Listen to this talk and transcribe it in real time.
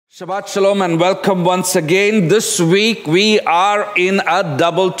Shabbat Shalom and welcome once again. This week we are in a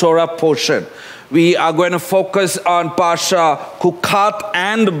double Torah portion. We are going to focus on Parsha Chukat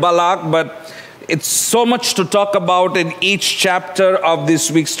and Balak, but it's so much to talk about in each chapter of this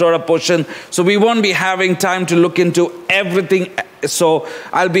week's Torah portion, so we won't be having time to look into everything. So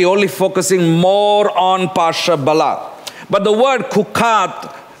I'll be only focusing more on Parsha Balak. But the word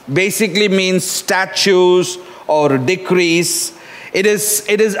Chukat basically means statutes or decrees. It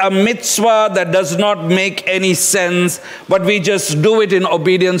is a mitzvah that does not make any sense, but we just do it in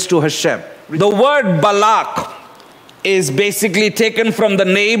obedience to Hashem. The word Balak is basically taken from the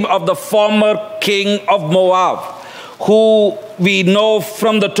name of the former king of Moab, who we know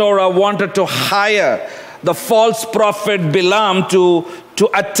from the Torah wanted to hire the false prophet Balaam to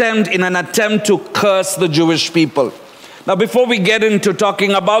attempt to curse the Jewish people. Now, before we get into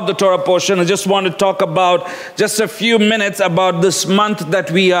talking about the Torah portion, I just want to talk about just a few minutes about this month that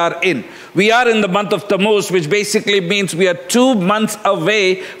we are in. We are in the month of Tammuz, which basically means we are 2 months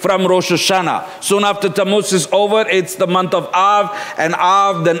away from Rosh Hashanah. Soon after Tammuz is over, it's the month of Av, and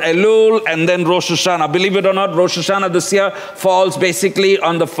Av, then Elul, and then Rosh Hashanah. Believe it or not, Rosh Hashanah this year falls basically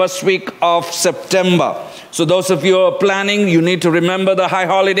on the first week of September. So those of you who are planning, you need to remember the high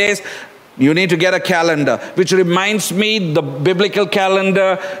holidays. You need to get a calendar, which reminds me the biblical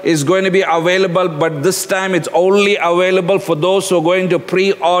calendar is going to be available, but this time it's only available for those who are going to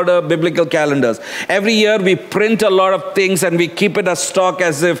pre-order biblical calendars. Every year we print a lot of things and we keep it as stock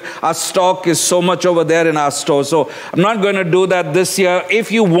as if our stock is so much over there in our store. So I'm not going to do that this year.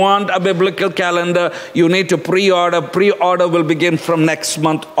 If you want a biblical calendar, you need to pre-order. Pre-order will begin from next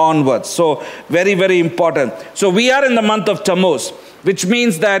month onwards. So very, very important. So we are in the month of Tammuz, which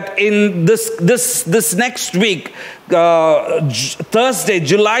means that in this next week, Thursday,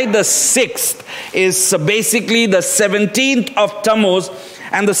 July the 6th, is basically the 17th of Tammuz.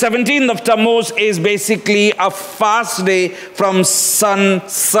 And the 17th of Tammuz is basically a fast day from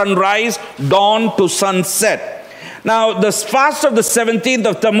sunrise, dawn to sunset. Now, the fast of the 17th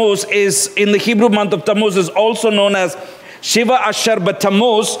of Tammuz is, in the Hebrew month of Tammuz, is also known as Shiva Asher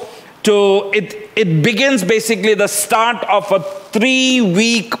B'Tammuz. It begins basically the start of a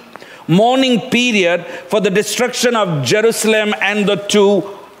 3-week mourning period for the destruction of Jerusalem and the 2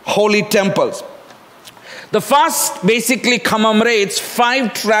 holy temples. The fast basically commemorates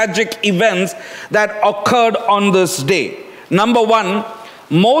 5 tragic events that occurred on this day. Number 1,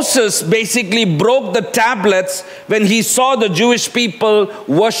 Moses basically broke the tablets when he saw the Jewish people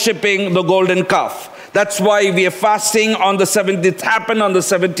worshipping the golden calf. That's why we are fasting on the 17th. It happened on the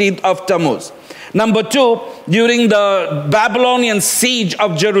 17th of Tammuz. Number 2, during the Babylonian siege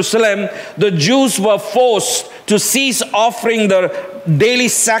of Jerusalem, the Jews were forced to cease offering their daily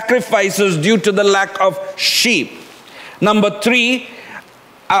sacrifices due to the lack of sheep. Number 3,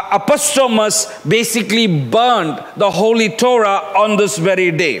 Apostomus basically burned the Holy Torah on this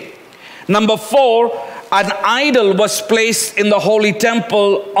very day. Number 4, an idol was placed in the holy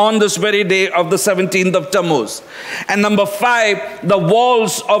temple on this very day of the 17th of Tammuz. And number 5, the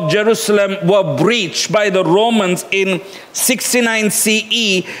walls of Jerusalem were breached by the Romans in 69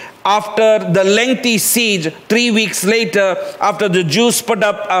 CE after the lengthy siege. 3 weeks later, after the Jews put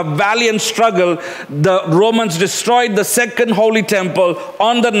up a valiant struggle, the Romans destroyed the second holy temple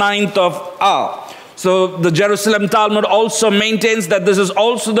on the 9th of Av. So the Jerusalem Talmud also maintains that this is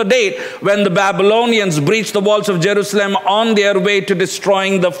also the date when the Babylonians breached the walls of Jerusalem on their way to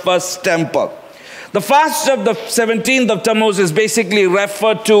destroying the first temple. The fast of the 17th of Tammuz is basically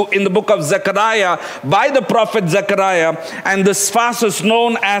referred to in the book of Zechariah by the prophet Zechariah, and this fast is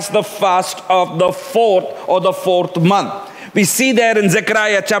known as the fast of the 4th or the 4th month. We see there in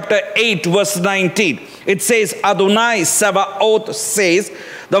Zechariah chapter 8 verse 19. It says, Adonai Sabaoth says,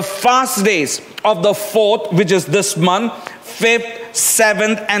 the fast days of the 4th, which is this month, 5th,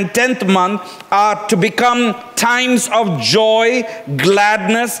 7th, and 10th month, are to become times of joy,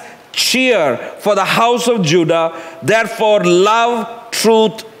 gladness, cheer for the house of Judah. Therefore, love,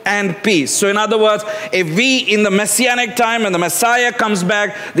 truth, and peace. So in other words, if we in the Messianic time and the Messiah comes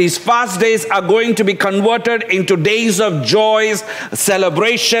back, these fast days are going to be converted into days of joys,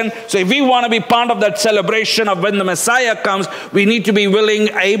 celebration. So if we want to be part of that celebration of when the Messiah comes, we need to be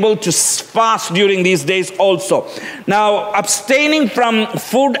able to fast during these days also. Now, abstaining from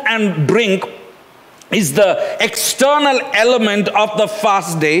food and drink is the external element of the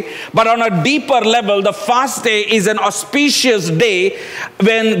fast day, but on a deeper level, the fast day is an auspicious day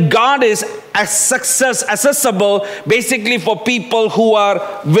when God is accessible basically for people who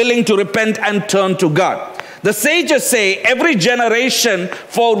are willing to repent and turn to God. The sages say every generation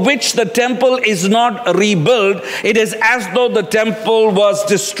for which the temple is not rebuilt, it is as though the temple was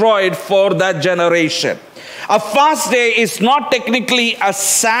destroyed for that generation. A fast day is not technically a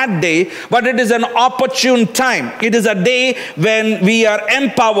sad day, but it is an opportune time. It is a day when we are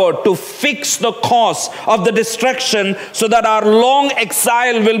empowered to fix the cause of the destruction so that our long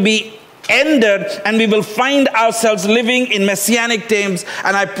exile will be ended and we will find ourselves living in messianic times,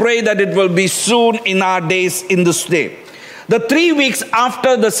 and I pray that it will be soon in our days in this day. The 3 weeks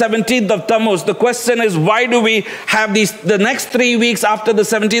after the 17th of Tammuz, the question is, why do we have these? The next 3 weeks after the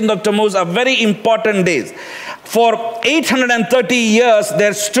 17th of Tammuz are very important days. For 830 years,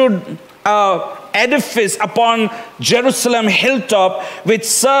 there stood an edifice upon Jerusalem hilltop, which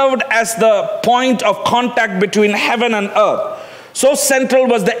served as the point of contact between heaven and earth. So central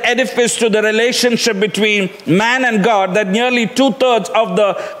was the edifice to the relationship between man and God that nearly 2/3 of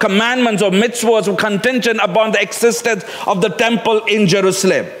the commandments or mitzvahs were contingent upon the existence of the temple in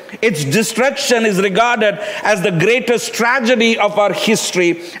Jerusalem. Its destruction is regarded as the greatest tragedy of our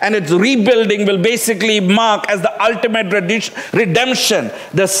history, and its rebuilding will basically mark as the ultimate redemption,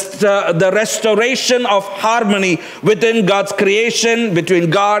 the restoration of harmony within God's creation, between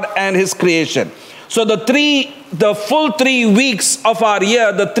God and his creation. So the full 3 weeks of our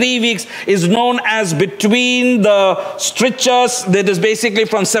year, the 3 weeks is known as between the strictures. That is basically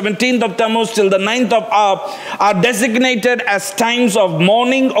from 17th of Tammuz till the 9th of Ab, are designated as times of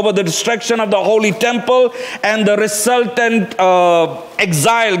mourning over the destruction of the holy temple and the resultant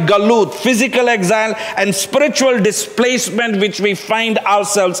exile, galut, physical exile and spiritual displacement which we find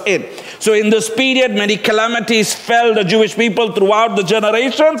ourselves in. So in this period, many calamities fell the Jewish people throughout the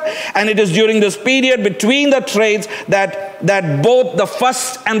generations, and it is during this period between the trades that both the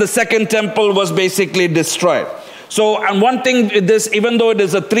first and the second temple was basically destroyed. So, and one thing with this, even though it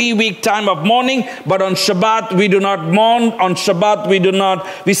is a 3-week time of mourning, but on Shabbat we do not mourn. On Shabbat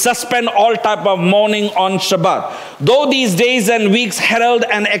we suspend all type of mourning on Shabbat. Though these days and weeks herald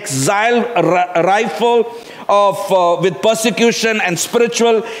an exile rifle with persecution and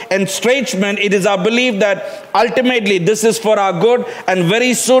spiritual estrangement, it is our belief that ultimately this is for our good, and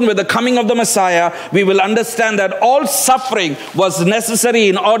very soon with the coming of the Messiah, we will understand that all suffering was necessary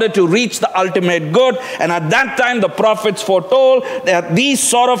in order to reach the ultimate good. And at that time, the prophets foretold that these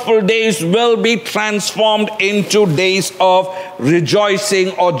sorrowful days will be transformed into days of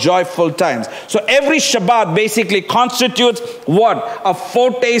rejoicing or joyful times. So every Shabbat basically constitutes what? A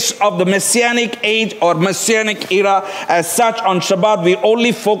foretaste of the Messianic age or Messianic era. As such, on Shabbat we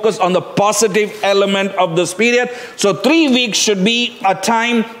only focus on the positive element of this period. So 3 weeks should be a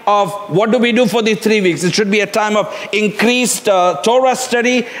time of, what do we do for the 3 weeks? It should be a time of increased Torah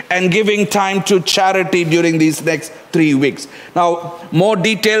study and giving time to charity during these next 3 weeks. Now, more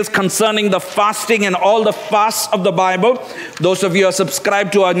details concerning the fasting and all the fasts of the Bible. Those of you who are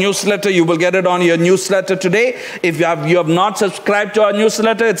subscribed to our newsletter, you will get it on your newsletter today. If you have not subscribed to our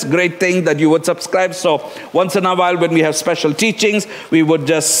newsletter, it's a great thing that you would subscribe. So once in a while when we have special teachings, we would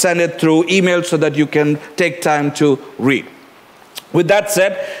just send it through email so that you can take time to read. With that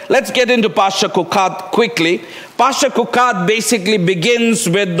said, let's get into Parsha Chukat quickly. Parsha Chukat basically begins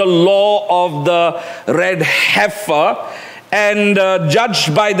with the law of the red heifer, and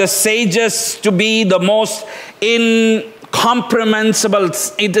judged by the sages to be the most incomprehensible.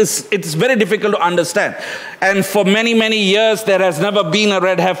 It's very difficult to understand. And for many, many years, there has never been a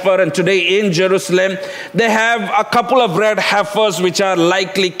red heifer. And today in Jerusalem, they have a couple of red heifers which are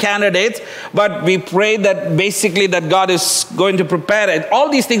likely candidates. But we pray that basically that God is going to prepare it. All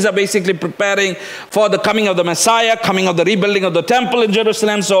these things are basically preparing for the coming of the Messiah, coming of the rebuilding of the temple in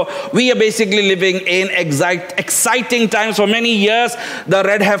Jerusalem. So we are basically living in exciting times. For many years, the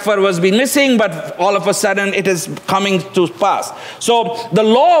red heifer was been missing, but all of a sudden it is coming to pass. So the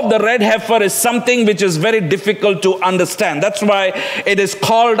law of the red heifer is something which is very difficult to understand. That's why it is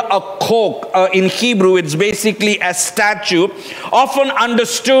called a chok. In Hebrew, it's basically a statute, often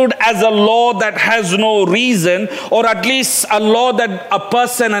understood as a law that has no reason, or at least a law that a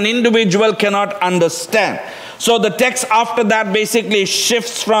person, an individual cannot understand. So the text after that basically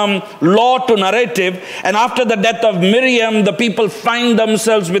shifts from law to narrative. And after the death of Miriam, the people find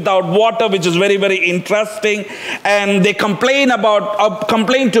themselves without water, which is very, very interesting. And they complain to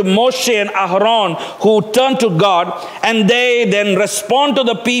Moshe and Aaron, who turn to God. And they then respond to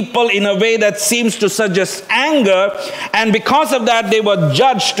the people in a way that seems to suggest anger. And because of that, they were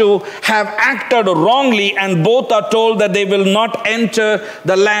judged to have acted wrongly. And both are told that they will not enter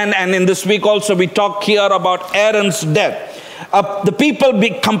the land. And in this week also, we talk here about Aaron's death. The people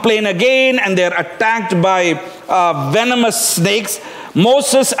complain again, and they're attacked by venomous snakes.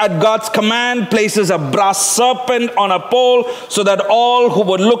 Moses, at God's command, places a brass serpent on a pole so that all who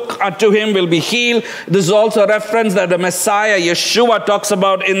would look unto him will be healed. This is also a reference that the Messiah, Yeshua, talks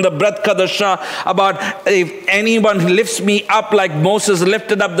about in the Brit Kadashah, about if anyone lifts me up like Moses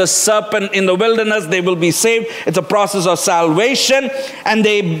lifted up the serpent in the wilderness, they will be saved. It's a process of salvation. And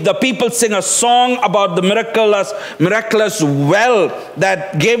the people sing a song about the miraculous well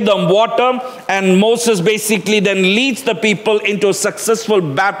that gave them water. And Moses basically then leads the people into a successful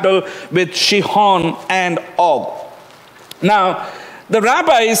battle with Sihon and Og. Now, the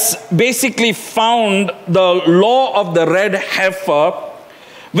rabbis basically found the law of the red heifer,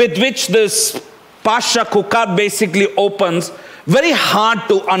 with which this Pasha Chukat basically opens, very hard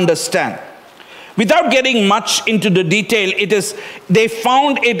to understand. Without getting much into the detail, they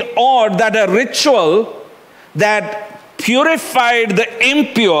found it odd that a ritual that purified the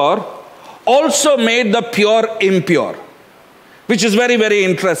impure also made the pure impure, which is very, very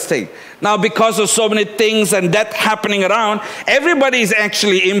interesting. Now, because of so many things and death happening around, everybody is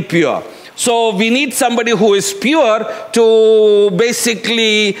actually impure. So we need somebody who is pure to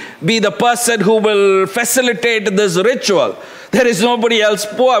basically be the person who will facilitate this ritual. There is nobody else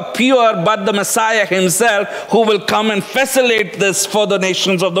pure but the Messiah himself who will come and facilitate this for the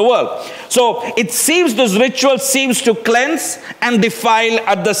nations of the world. So it seems this ritual seems to cleanse and defile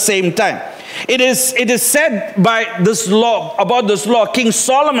at the same time. It is said by this law, about this law, King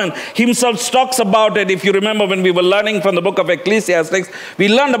Solomon himself talks about it. If you remember when we were learning from the book of Ecclesiastes, we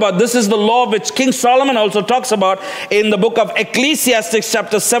learned about this is the law which King Solomon also talks about in the book of Ecclesiastes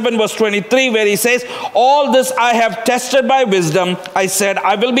chapter 7 verse 23, where he says, all this I have tested by wisdom. I said,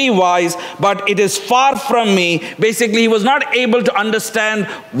 I will be wise, but it is far from me. Basically, he was not able to understand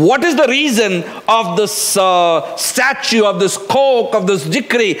what is the reason of this statute, of this coke, of this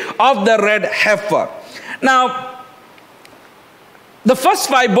decree, of the red heifer. Now, the first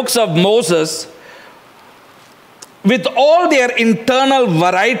 5 books of Moses, with all their internal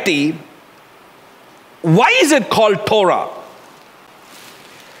variety, why is it called Torah?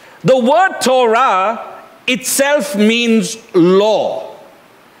 The word Torah itself means law.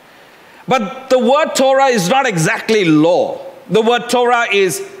 But the word Torah is not exactly law. The word Torah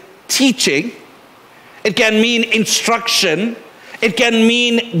is teaching. It can mean instruction. It can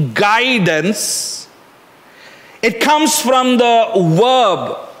mean guidance. It comes from the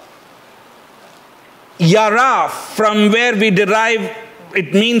verb yara, from where we derive,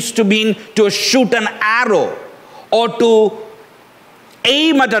 it means to shoot an arrow, or to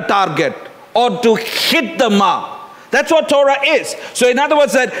aim at a target, or to hit the mark. That's what Torah is. So in other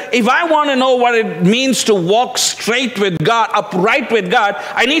words, that if I want to know what it means to walk straight with God, upright with God,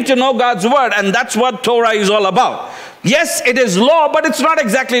 I need to know God's word, and that's what Torah is all about. Yes, it is law, but it's not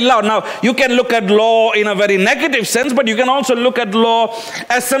exactly law. Now, you can look at law in a very negative sense, but you can also look at law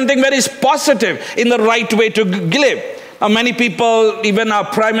as something very positive, in the right way to live. Now, many people, even our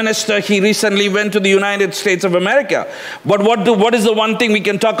Prime Minister, he recently went to the United States of America. But what is the one thing we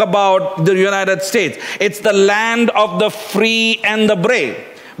can talk about the United States? It's the land of the free and the brave.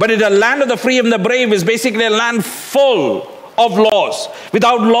 But the land of the free and the brave is basically a land full of laws.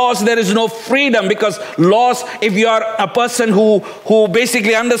 Without laws, there is no freedom, because laws, if you are a person who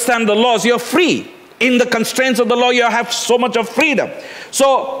basically understands the laws, you're free. In the constraints of the law, you have so much of freedom.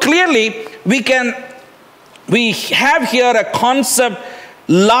 So clearly, we have here a concept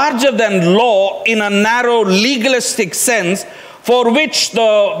larger than law in a narrow legalistic sense, for which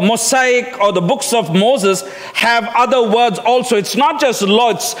the Mosaic or the books of Moses have other words also. It's not just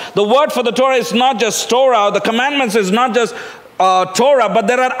law. The word for the Torah is not just Torah. The commandments is not just Torah, but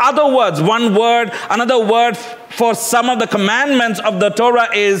there are other words. Another word for some of the commandments of the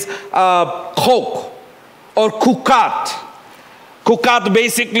Torah is chok or Chukat. Chukat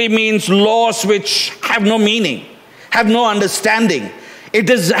basically means laws which have no meaning, have no understanding. It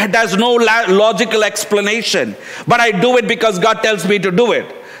has no logical explanation, but I do it because God tells me to do it.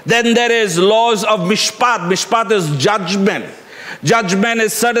 Then there is laws of mishpat. Mishpat is judgment. Judgment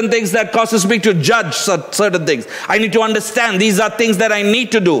is certain things that causes me to judge certain things. I need to understand these are things that I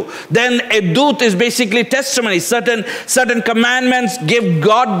need to do. Then edut is basically testimony. Certain commandments give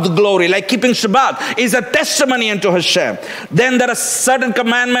God the glory, like keeping Shabbat is a testimony unto Hashem. Then there are certain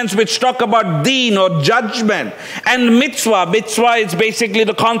commandments which talk about deen or judgment. And mitzvah. Mitzvah is basically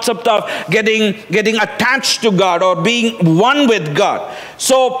the concept of getting attached to God or being one with God.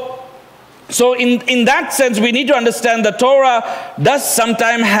 So in that sense, we need to understand the Torah does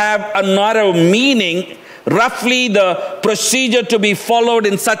sometimes have a narrow meaning roughly the procedure to be followed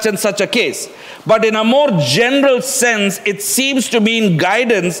in such and such a case. But in a more general sense, it seems to mean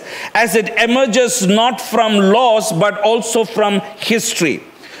guidance as it emerges not from laws but also from history.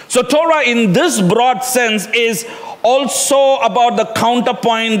 So Torah in this broad sense is also about the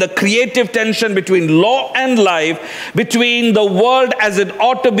counterpoint, the creative tension between law and life, between the world as it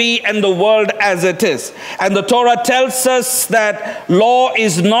ought to be and the world as it is. And the Torah tells us that law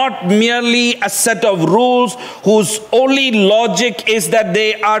is not merely a set of rules whose only logic is that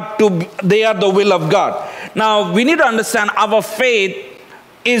they are the will of God. Now, we need to understand our faith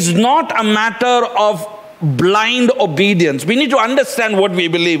is not a matter of blind obedience. We need to understand what we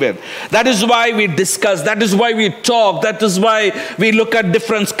believe in. That is why we discuss, that is why we talk, that is why we look at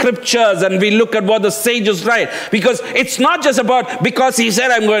different scriptures and we look at what the sages write. Because it's not just about, because he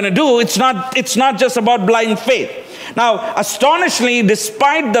said I'm going to do, it's not just about blind faith. Now, astonishingly,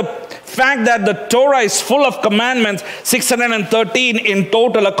 despite the fact that the Torah is full of commandments, 613 in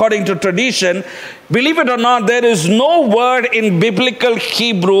total according to tradition, believe it or not, there is no word in biblical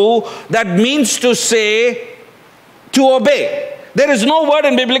Hebrew that means to say to obey. There is no word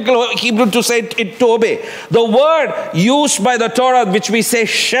in biblical Hebrew to say it to obey. The word used by the Torah, which we say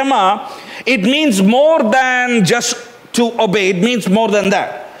Shema, it means more than just to obey. It means more than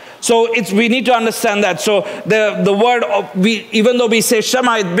that. So we need to understand that. So the word, even though we say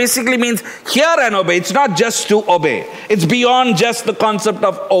Shema, it basically means hear and obey. It's not just to obey. It's beyond just the concept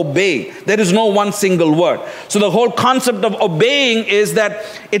of obey. There is no one single word. So the whole concept of obeying is that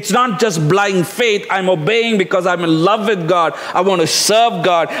it's not just blind faith. I'm obeying because I'm in love with God. I want to serve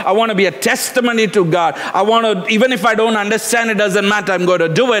God. I want to be a testimony to God. I want to, even if I don't understand, it doesn't matter. I'm going to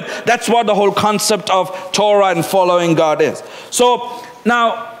do it. That's what the whole concept of Torah and following God is. So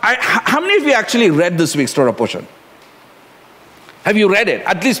now, how many of you actually read this week's Torah portion? Have you read it?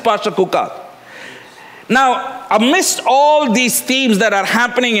 At least Parsha Chukat. Now, amidst all these themes that are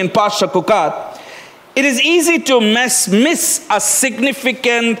happening in Parsha Chukat, it is easy to miss a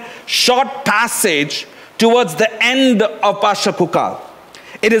significant short passage towards the end of Parsha Chukat.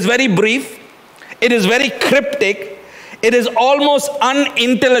 It is very brief. It is very cryptic. It is almost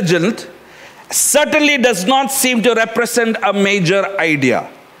unintelligent. Certainly does not seem to represent a major idea.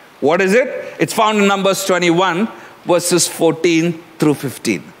 What is it? It's found in Numbers 21, verses 14 through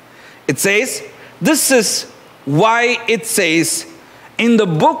 15. It says, this is why it says, in the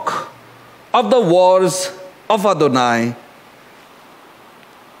book of the wars of Adonai,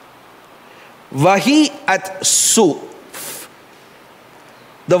 Vahi at Suf,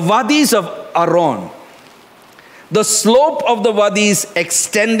 the wadis of Aaron, the slope of the wadis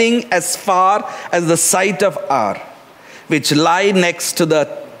extending as far as the site of Ar, which lie next to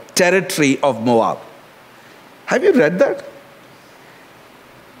the territory of Moab. Have you read that?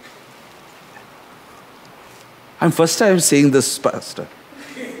 I'm first time seeing this, Pastor.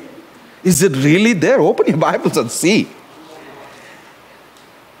 Is it really there? Open your Bibles and see.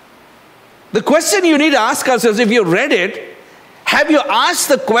 The question you need to ask ourselves, if you read it, have you asked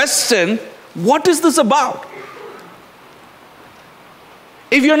the question, what is this about?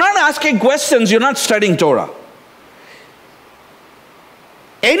 If you're not asking questions, you're not studying Torah.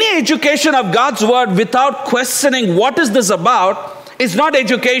 Any education of God's word without questioning what is this about is not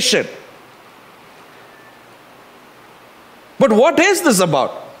education. But what is this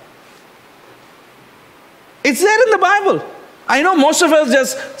about? It's there in the Bible. I know most of us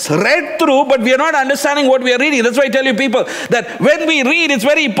just read through, but we are not understanding what we are reading. That's why I tell you people that when we read, it's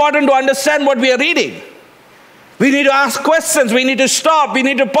very important to understand what we are reading. We need to ask questions. We need to stop. We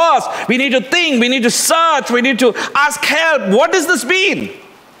need to pause. We need to think. We need to search. We need to ask help. What does this mean?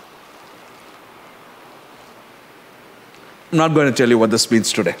 I'm not going to tell you what this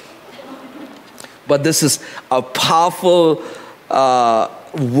means today. But this is a powerful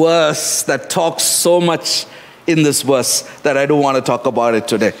verse that talks so much in this verse that I don't want to talk about it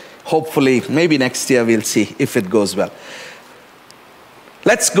today. Hopefully, maybe next year we'll see if it goes well.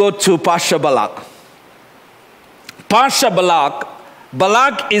 Let's go to Balak. Balak.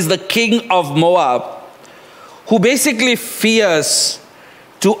 Balak is the king of Moab, who basically fears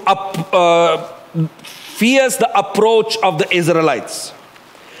the approach of the Israelites.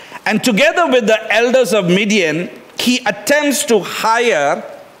 And together with the elders of Midian, he attempts to hire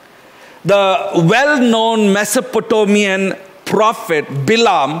the well-known Mesopotamian prophet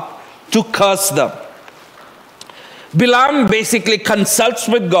Balaam to curse them. Balaam basically consults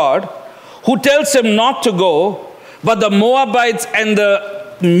with God, who tells him not to go, but the Moabites and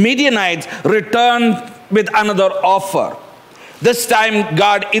the Midianites return with another offer. This time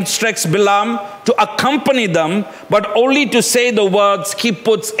God instructs Balaam to accompany them, but only to say the words he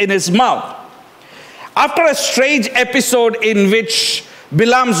puts in his mouth. After a strange episode in which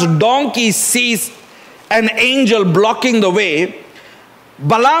Balaam's donkey sees an angel blocking the way,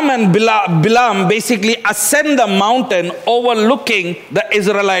 Balaam and Balaam basically ascend the mountain overlooking the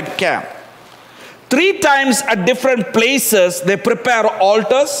Israelite camp. 3 times at different places, they prepare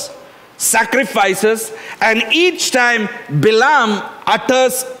altars, sacrifices, and each time Balaam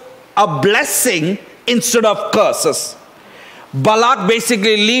utters a blessing instead of curses. Balak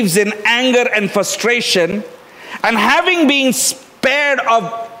basically lives in anger and frustration, and having been spared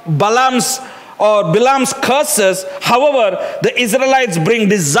of Balaam's curses, however, the Israelites bring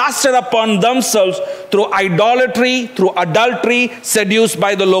disaster upon themselves through idolatry, through adultery, seduced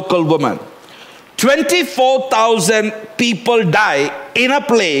by the local woman. 24,000 people die in a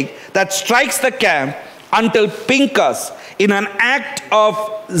plague that strikes the camp until Pinchas, in an act of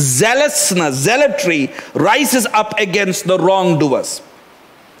zealotry, rises up against the wrongdoers.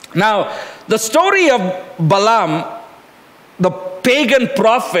 Now, the story of Balaam, the pagan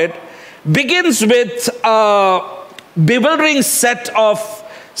prophet, begins with a bewildering set of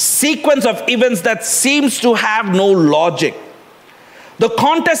sequence of events that seems to have no logic. The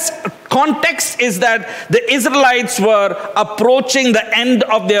context is that the Israelites were approaching the end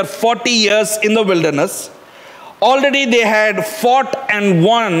of their 40 years in the wilderness. Already they had fought and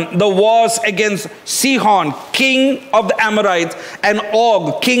won the wars against Sihon, king of the Amorites, and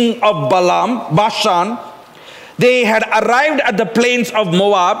Og, king of Bashan. They had arrived at the plains of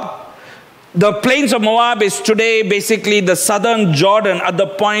Moab. The plains of Moab is today basically the southern Jordan at the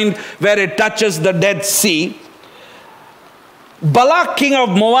point where it touches the Dead Sea. Balak, king of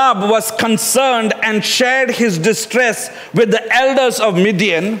Moab, was concerned and shared his distress with the elders of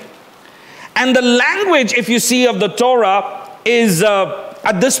Midian. And the language, if you see, of the Torah is,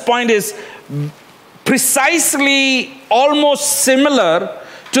 at this point, is precisely almost similar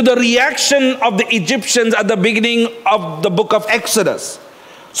to the reaction of the Egyptians at the beginning of the book of Exodus.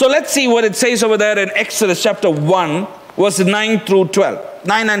 So let's see what it says over there in Exodus chapter 1, verse 9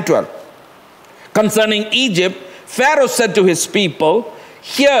 and 12. Concerning Egypt, Pharaoh said to his people,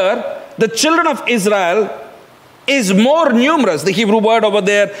 here the children of Israel is more numerous. The Hebrew word over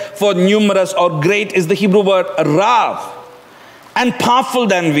there for numerous or great is the Hebrew word rav, and powerful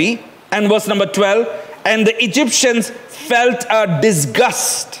than we. And verse number 12, and the Egyptians felt a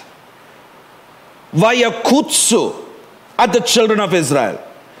disgust, vayakutsu, at the children of Israel.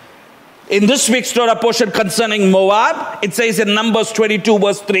 In this week's Torah portion concerning Moab, it says in Numbers 22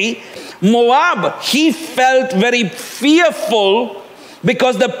 verse 3, Moab, he felt very fearful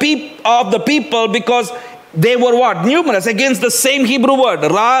because the people, because they were what? Numerous, against the same Hebrew word,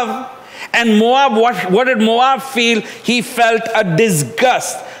 Rav. And Moab, what did Moab feel? He felt a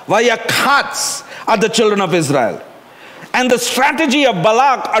disgust, vayakats, at the children of Israel. And the strategy of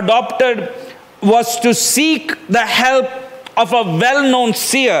Balak adopted was to seek the help of a well-known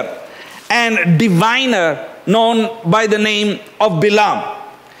seer and diviner known by the name of Balaam.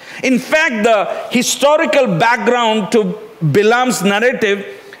 In fact, the historical background to Balaam's narrative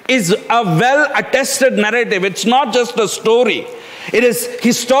is a well-attested narrative. It's not just a story. It is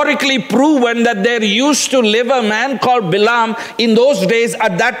historically proven that there used to live a man called Balaam in those days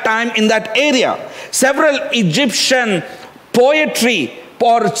at that time in that area. Several Egyptian poetry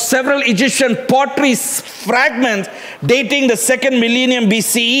or several Egyptian pottery fragments dating the 2nd millennium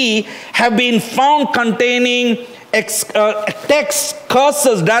BCE have been found containing text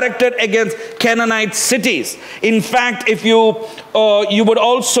curses directed against Canaanite cities. In fact, if you would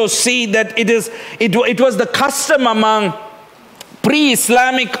also see that it was the custom among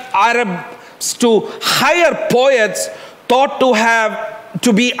pre-Islamic Arabs to hire poets thought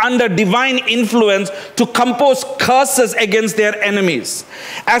to be under divine influence to compose curses against their enemies.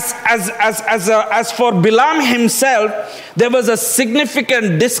 As for Balaam himself, there was a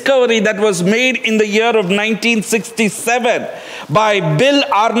significant discovery that was made in the year of 1967 by Bill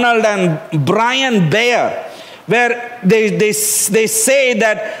Arnold and Brian Bayer, where they say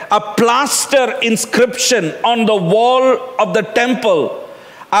that a plaster inscription on the wall of the temple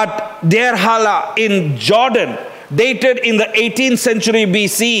at Deir Hala in Jordan, dated in the 18th century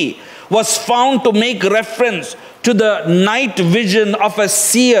BC, was found to make reference to the night vision of a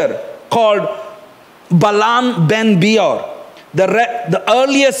seer called Balaam ben Beor. The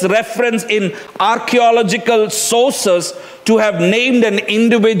earliest reference in archaeological sources to have named an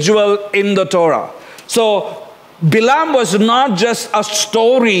individual in the Torah. So Balaam was not just a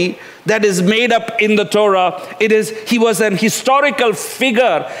story that is made up in the Torah. He was an historical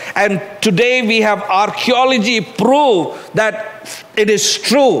figure, and today we have archaeology prove that it is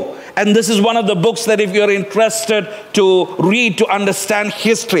true. And this is one of the books that if you're interested to read to understand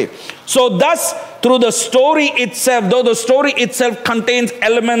history. So thus through the story itself, though the story itself contains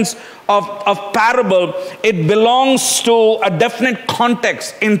elements of parable, it belongs to a definite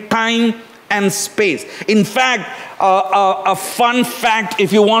context in time and space. In fact, a fun fact,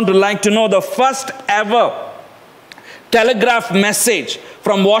 if you want to like to know, the first ever telegraph message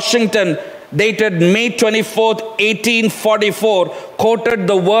from Washington, dated May 24th, 1844, quoted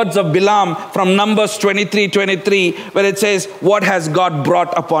the words of Balaam from Numbers 23:23, where it says, "What has God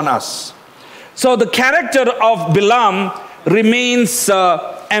brought upon us?" So the character of Balaam remains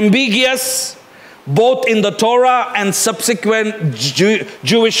ambiguous, both in the Torah and subsequent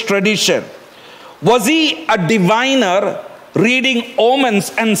Jewish tradition. Was he a diviner reading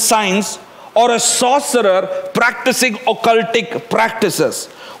omens and signs, or a sorcerer practicing occultic practices?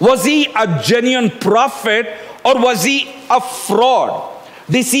 Was he a genuine prophet, or was he a fraud?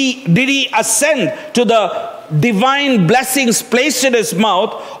 Did he ascend to the divine blessings placed in his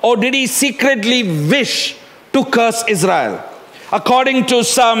mouth, or did he secretly wish to curse Israel? According to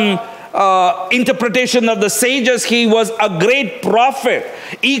some interpretation of the sages, he was a great prophet,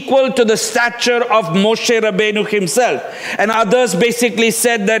 equal to the stature of Moshe Rabbeinu himself. And others basically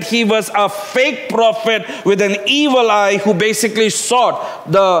said that he was a fake prophet with an evil eye who basically sought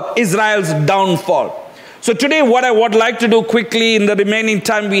the Israel's downfall. So today what I would like to do quickly in the remaining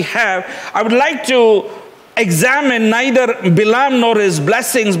time we have, I would like to examine neither Balaam nor his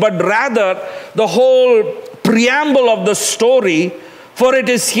blessings, but rather the whole preamble of the story. For it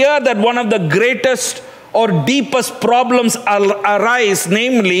is here that one of the greatest or deepest problems arise,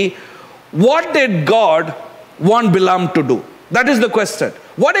 namely, what did God want Balaam to do? That is the question.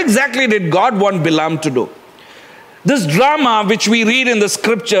 What exactly did God want Balaam to do? This drama, which we read in the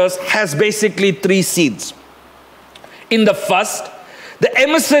scriptures, has basically three scenes. In the first, the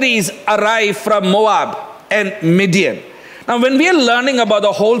emissaries arrive from Moab and Midian. Now, when we are learning about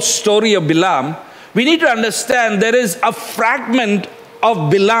the whole story of Balaam, we need to understand there is a fragment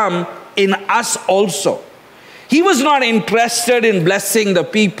of Balaam in us also. He was not interested in blessing the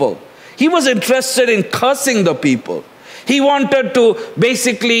people. He was interested in cursing the people. He wanted to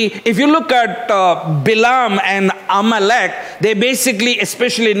basically, if you look at Balaam and Amalek, they basically,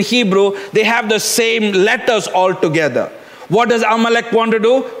 especially in Hebrew, they have the same letters all together. What does Amalek want to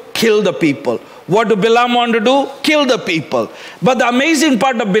do? Kill the people. What do Balaam want to do? Kill the people. But the amazing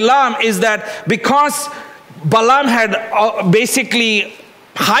part of Balaam is that because Balaam had basically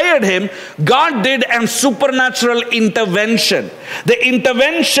hired him, God did a supernatural intervention. The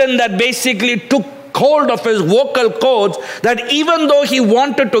intervention that basically took hold of his vocal cords, that even though he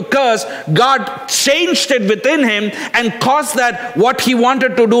wanted to curse, God changed it within him and caused that what he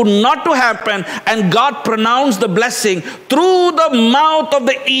wanted to do not to happen, and God pronounced the blessing through the mouth of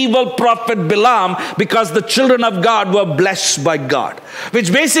the evil prophet Balaam, because the children of God were blessed by God.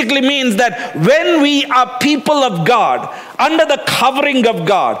 Which basically means that when we are people of God, under the covering of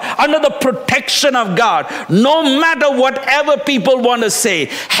God, under the protection of God, no matter whatever people want to say,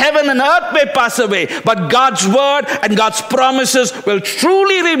 heaven and earth may pass away, but God's word and God's promises will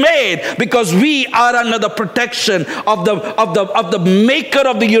truly remain, because we are under the protection of the maker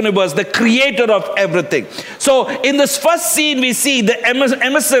of the universe, the creator of everything. So in this first scene, we see the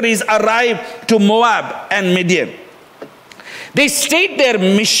emissaries arrive to Moab and Midian. They state their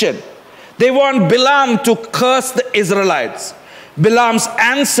mission. They want Balaam to curse the Israelites. Balaam's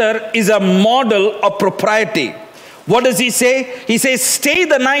answer is a model of propriety. What does he say? He says, "Stay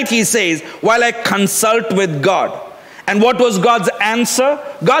the night," he says, "while I consult with God." And what was God's answer?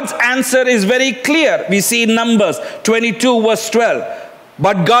 God's answer is very clear. We see in Numbers 22 verse 12.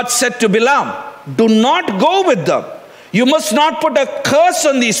 But God said to Balaam, "Do not go with them. You must not put a curse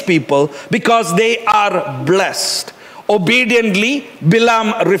on these people, because they are blessed." Obediently,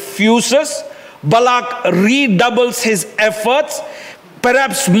 Balaam refuses. Balak redoubles his efforts.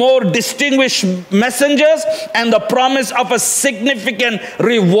 Perhaps more distinguished messengers and the promise of a significant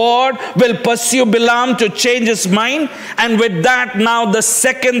reward will pursue Balaam to change his mind. And with that, now the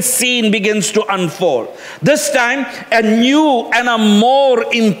second scene begins to unfold. This time, a new and a more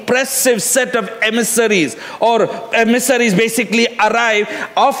impressive set of emissaries, basically arrive,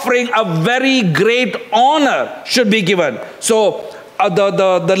 offering a very great honor should be given. So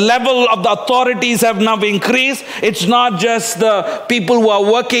the level of the authorities have now increased. It's not just the people who are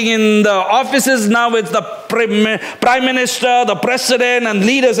working in the offices. Now it's the prime minister, the president, and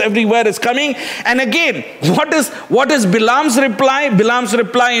leaders everywhere is coming. And again, what is Balaam's reply? Balaam's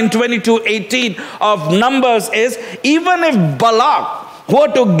reply in 22:18 of Numbers is, "Even if Balak were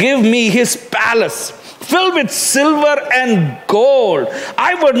to give me his palace filled with silver and gold.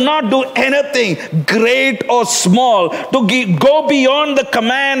 I would not do anything great or small to go beyond the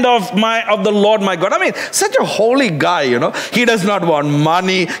command of the Lord my God. I mean, such a holy guy, you know. He does not want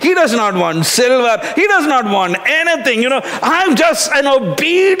money. He does not want silver. He does not want anything, you know. I'm just an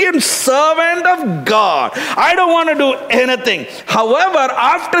obedient servant of God. I don't want to do anything. However,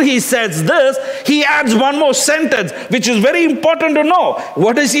 after he says this, he adds one more sentence, which is very important to know.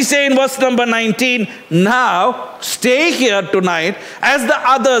 What does he say in verse number 19? Now, stay here tonight as the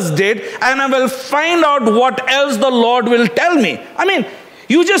others did, and I will find out what else the Lord will tell me. I mean,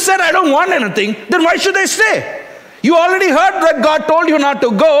 you just said, I don't want anything. Then why should I stay? You already heard that God told you not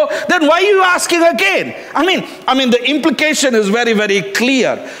to go. Then why are you asking again? I mean, the implication is very, very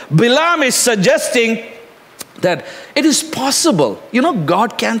clear. Balaam is suggesting that it is possible, you know,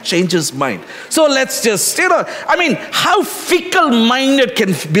 God can change his mind. So let's just, you know, I mean, how fickle-minded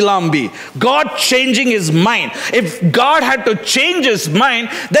can Balaam be? God changing his mind. If God had to change his mind,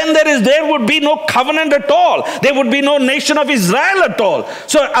 then there would be no covenant at all. There would be no nation of Israel at all.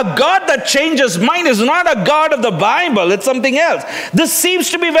 So a God that changes mind is not a God of the Bible. It's something else. This seems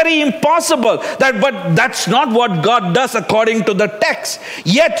to be very impossible. But that's not what God does according to the text.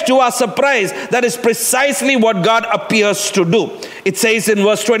 Yet, to our surprise, that is precisely what God appears to do. It says in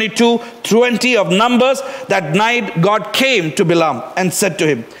verse 22-20 of Numbers, that night God came to Balaam and said to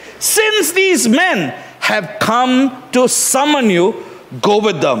him, since these men have come to summon you, go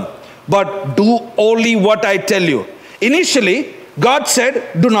with them, but do only what I tell you. Initially, God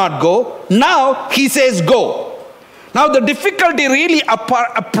said, do not go. Now, he says, go. Now, the difficulty really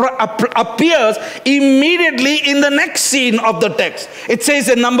appears immediately in the next scene of the text. It says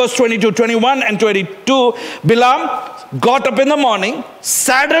in Numbers 22-21 and 22, Balaam got up in the morning,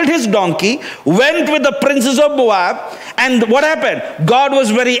 saddled his donkey, went with the princes of Moab, and what happened? God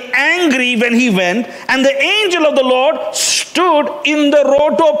was very angry when he went, and the angel of the Lord stood in the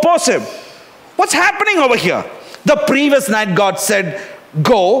road to oppose him. What's happening over here? The previous night God said,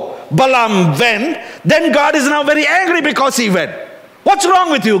 go. Balaam went. Then God is now very angry because he went. What's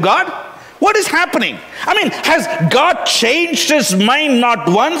wrong with you, God? What is happening? I mean, has God changed his mind not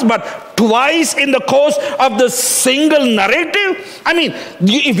once but twice in the course of the single narrative? I mean,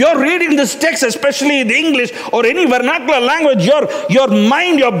 if you're reading this text, especially in English or any vernacular language, your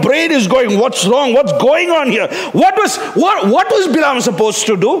mind, your brain is going, what's wrong? What's going on here? What was Balaam supposed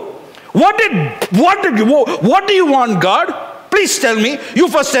to do? What do you want, God? Please tell me. You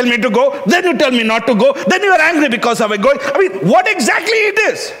first tell me to go, then you tell me not to go, then you are angry because of it going. I mean, what exactly it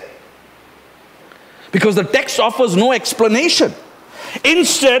is? Because the text offers no explanation.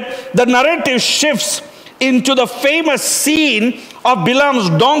 Instead, the narrative shifts into the famous scene of Balaam's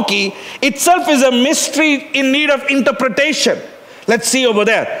donkey. Itself is a mystery in need of interpretation. Let's see over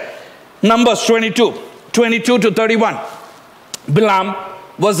there. Numbers 22-31. Balaam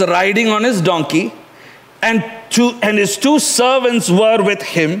was riding on his donkey, and his two servants were with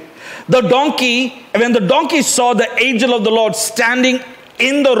him. When the donkey saw the angel of the Lord standing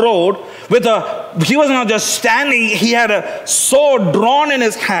in the road he was not just standing, he had a sword drawn in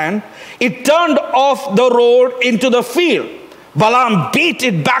his hand. It turned off the road into the field. Balaam beat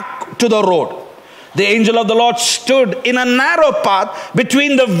it back to the road. The angel of the Lord stood in a narrow path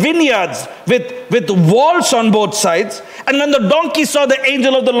between the vineyards with walls on both sides. And when the donkey saw the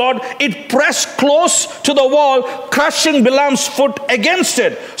angel of the Lord, it pressed close to the wall, crushing Balaam's foot against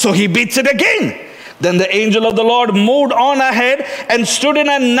it. So he beats it again. Then the angel of the Lord moved on ahead and stood in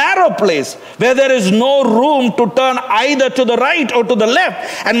a narrow place where there is no room to turn either to the right or to the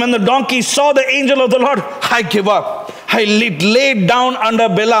left. And when the donkey saw the angel of the Lord, I give up. I laid down under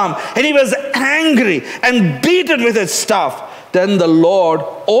Balaam, and he was angry and beat it with his staff. Then the Lord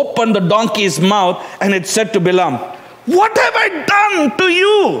opened the donkey's mouth, and it said to Balaam, what have I done to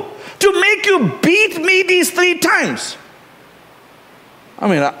you to make you beat me these 3 times? I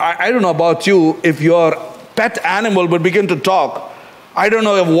mean, I don't know about you. If your pet animal would begin to talk, I don't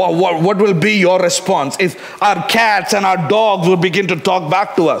know what will be your response. If our cats and our dogs would begin to talk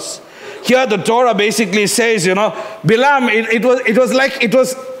back to us. Here the Torah basically says, Balaam, it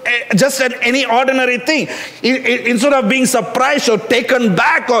was just any ordinary thing. Instead of being surprised or taken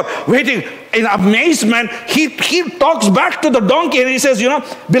back or waiting in amazement, he talks back to the donkey and he says,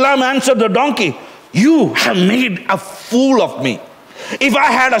 Balaam answered the donkey, you have made a fool of me. If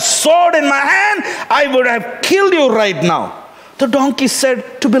I had a sword in my hand, I would have killed you right now. The donkey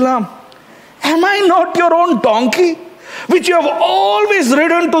said to Balaam, am I not your own donkey, which you have always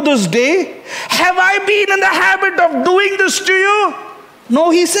ridden to this day? Have I been in the habit of doing this to you?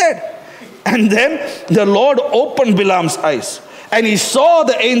 No, he said. And then the Lord opened Balaam's eyes, and he saw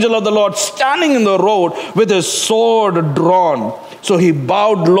the angel of the Lord standing in the road with his sword drawn. So he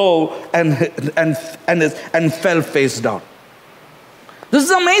bowed low and fell face down. This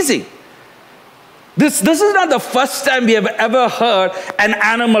is amazing. This is not the first time we have ever heard an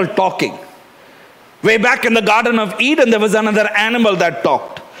animal talking. Way back in the Garden of Eden, there was another animal that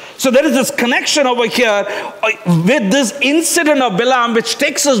talked. So there is this connection over here with this incident of Balaam, which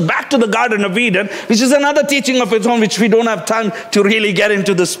takes us back to the Garden of Eden, which is another teaching of its own, which we don't have time to really get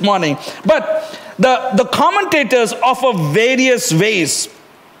into this morning. But the commentators offer various ways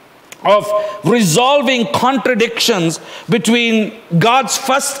of resolving contradictions between God's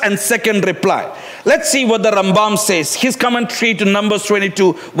first and second reply. Let's see what the Rambam says. His commentary to Numbers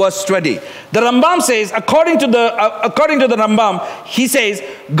 22 verse 20. The Rambam says, according to the Rambam, he says,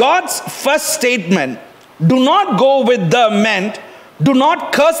 God's first statement, do not go with them, meant, do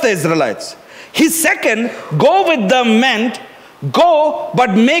not curse the Israelites. His second, go with them, meant, go,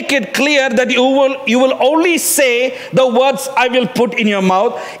 but make it clear that you will only say the words I will put in your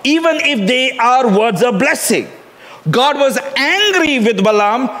mouth, even if they are words of blessing. God was angry with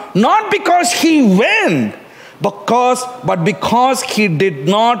Balaam, not because he went, but because he did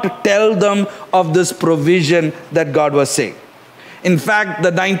not tell them of this provision that God was saying. In fact,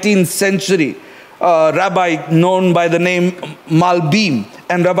 the 19th century rabbi known by the name Malbim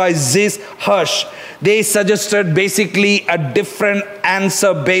and Rabbi Ziz Hirsch, they suggested basically a different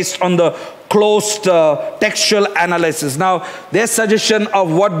answer based on the closed textual analysis. Now, their suggestion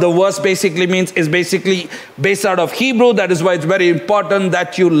of what the verse basically means is basically based out of Hebrew. That is why it's very important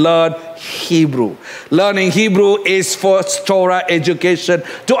that you learn Hebrew. Learning Hebrew is for Torah education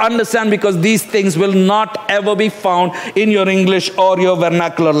to understand, because these things will not ever be found in your English or your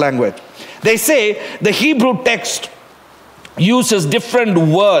vernacular language. They say the Hebrew text uses different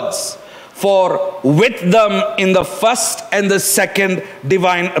words for with them in the first and the second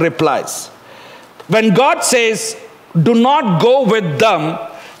divine replies. When God says, do not go with them,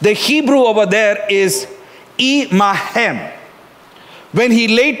 the Hebrew over there is imahem. When he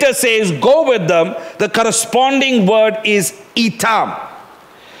later says, go with them, the corresponding word is itam.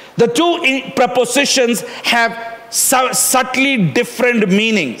 The two prepositions have subtly different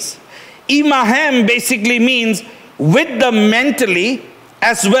meanings. Imahem basically means with them mentally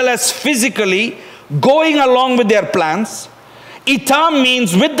as well as physically, going along with their plans. Itam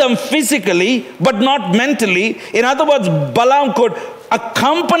means with them physically, but not mentally. In other words, Balaam could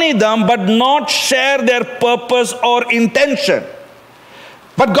accompany them, but not share their purpose or intention.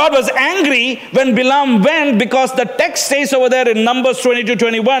 But God was angry when Balaam went, because the text says over there in Numbers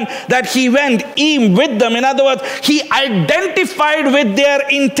 22:21 that he went with them. In other words, he identified with their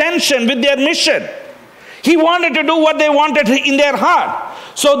intention, with their mission. He wanted to do what they wanted in their heart.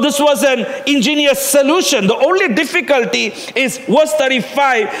 So this was an ingenious solution. The only difficulty is verse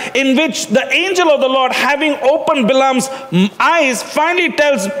 35, in which the angel of the Lord, having opened Balaam's eyes, finally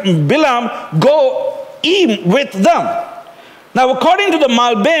tells Balaam, go with them. Now, according to the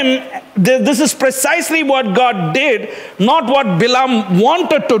Malbim, this is precisely what God did, not what Balaam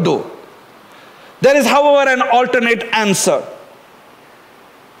wanted to do. There is, however, an alternate answer.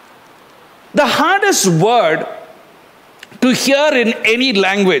 The hardest word to hear in any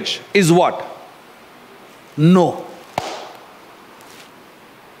language is what? No.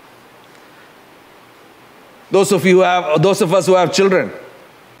 Those of us who have children,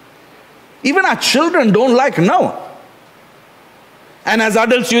 even our children don't like no. And as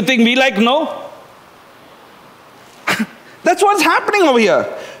adults, you think we like no? That's what's happening over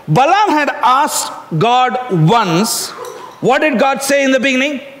here. Balaam had asked God once. What did God say in the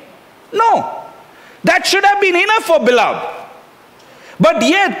beginning? No. That should have been enough for Balaam. But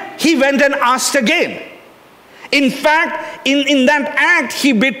yet, he went and asked again. In fact, in that act,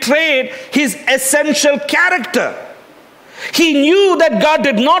 he betrayed his essential character. He knew that God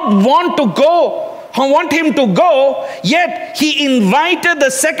did not want him to go, yet he invited the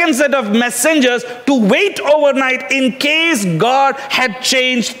second set of messengers to wait overnight in case God had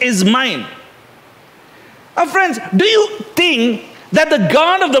changed his mind. Now, friends, do you think that the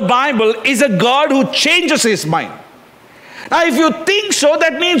God of the Bible is a God who changes his mind? Now, if you think so,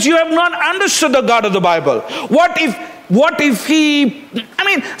 that means you have not understood the God of the Bible. What if he,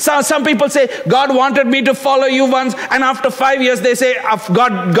 some people say, God wanted me to follow you once, and after 5 years they say,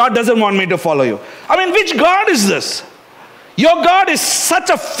 God doesn't want me to follow you. Which God is this? Your God is such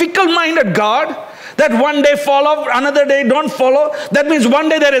a fickle-minded God that one day follow, another day don't follow. That means one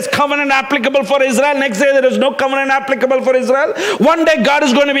day there is covenant applicable for Israel, next day there is no covenant applicable for Israel. One day God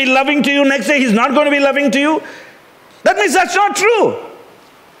is going to be loving to you, next day he's not going to be loving to you. That means that's not true.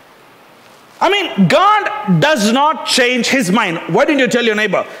 I mean, God does not change his mind. Why didn't you tell your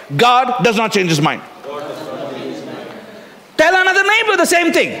neighbor? God does not change his mind. Tell another neighbor the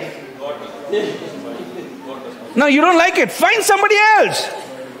same thing. No, you don't like it. Find somebody else.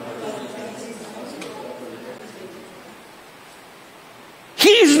 He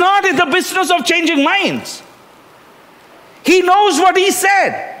is not in the business of changing minds. He knows what he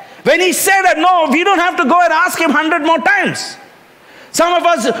said. When he said that, no, we don't have to go and ask him 100 more times. Some of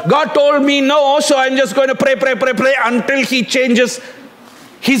us, God told me no, so I'm just going to pray until he changes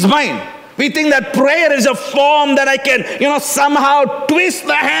his mind. We think that prayer is a form that I can, somehow twist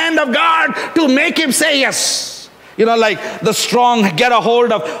the hand of God to make him say yes. Like the strong get a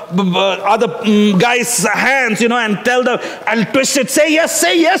hold of other guys' hands, and tell them, I'll twist it, say yes,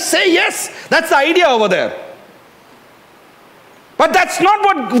 say yes, say yes. That's the idea over there. But that's not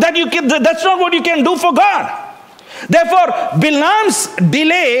what you can do for God. Therefore, Balaam's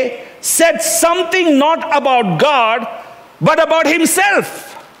delay said something not about God, but about himself.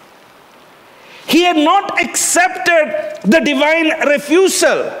 He had not accepted the divine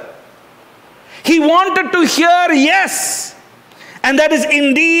refusal. He wanted to hear yes. And that is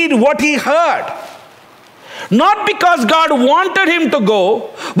indeed what he heard. Not because God wanted him to go,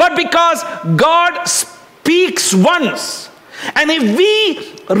 but because God speaks once. And if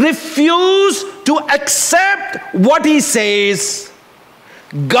we refuse to accept what he says,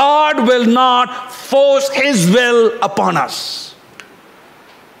 God will not force his will upon us.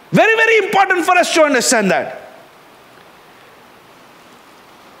 Very, very important for us to understand that.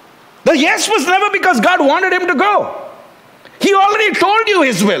 The yes was never because God wanted him to go. He already told you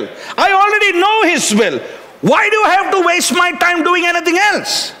his will. I already know his will. Why do I have to waste my time doing anything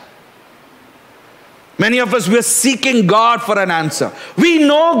else? Many of us, we're seeking God for an answer. We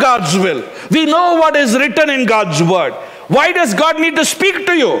know God's will. We know what is written in God's word. Why does God need to speak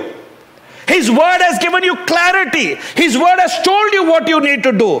to you? His word has given you clarity. His word has told you what you need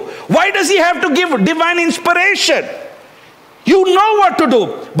to do. Why does he have to give divine inspiration? You know what to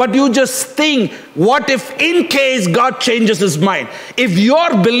do, but you just think, what if in case God changes his mind? If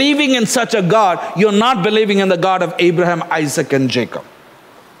you're believing in such a God, you're not believing in the God of Abraham, Isaac, and Jacob.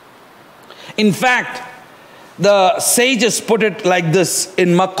 In fact, the sages put it like this in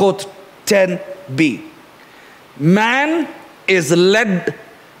Makkot 10b. Man is led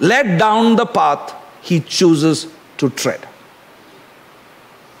down the path he chooses to tread.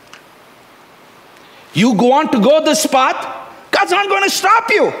 You want to go this path, God's not going to stop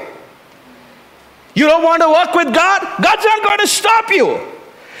you. You don't want to walk with God, God's not going to stop you.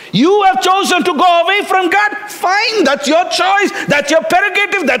 You have chosen to go away from God, fine, that's your choice, that's your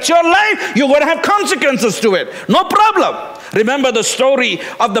prerogative, that's your life. You're going to have consequences to it, no problem. Remember the story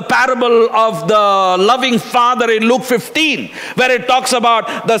of the parable of the loving father in Luke 15, where it talks about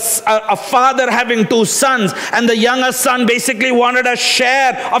a father having two sons, and the younger son basically wanted a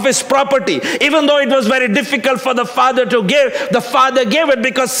share of his property. Even though it was very difficult for the father to give, the father gave it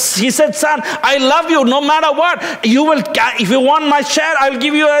because he said, son, I love you no matter what. If you want my share, I'll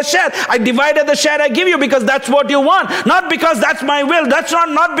give you a share. I divided the share I give you because that's what you want. Not because that's my will. That's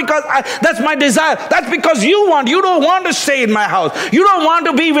not because that's my desire. That's because you want. You don't want to stay in my house. You don't want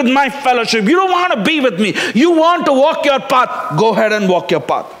to be with my fellowship. You don't want to be with me. You want to walk your path. Go ahead and walk your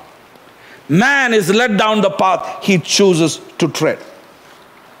path. Man is led down the path he chooses to tread.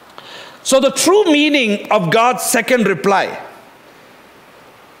 So the true meaning of God's second reply,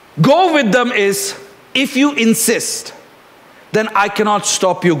 go with them, is, if you insist, then I cannot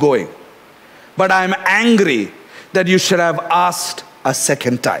stop you going. But I am angry that you should have asked a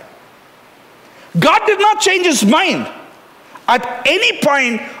second time. God did not change his mind at any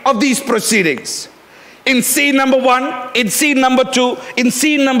point of these proceedings. In scene number 1, in scene number 2, in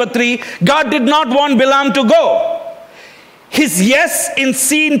scene number 3, God did not want Balaam to go. His yes in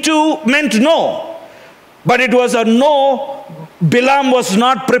scene 2 meant no. But it was a no Balaam was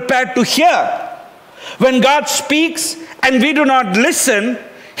not prepared to hear. When God speaks and we do not listen,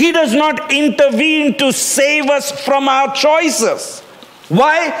 he does not intervene to save us from our choices.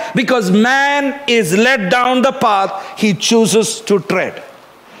 Why? Because man is led down the path he chooses to tread.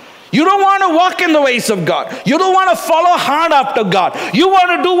 You don't want to walk in the ways of God. You don't want to follow hard after God. You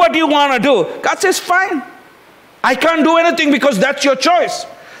want to do what you want to do. God says, fine. I can't do anything because that's your choice.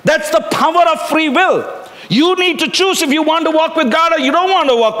 That's the power of free will. You need to choose if you want to walk with God or you don't want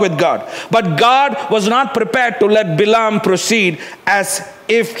to walk with God. But God was not prepared to let Balaam proceed as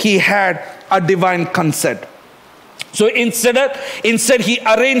if he had a divine consent. So instead he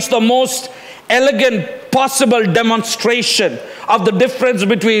arranged the most elegant possible demonstration of the difference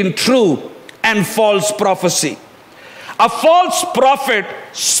between true and false prophecy. A false prophet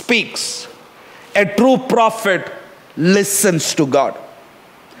speaks. A true prophet listens to God.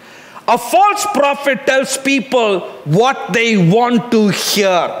 A false prophet tells people what they want to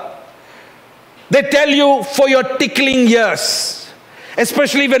hear. They tell you for your tickling ears.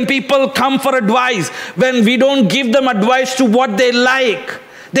 Especially when people come for advice. When we don't give them advice to what they like.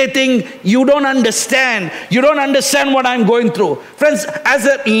 They think, you don't understand. You don't understand what I'm going through. Friends, as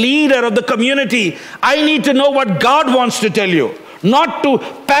a leader of the community, I need to know what God wants to tell you. Not to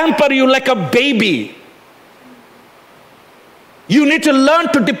pamper you like a baby. You need to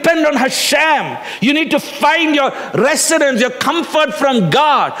learn to depend on Hashem. You need to find your residence, your comfort from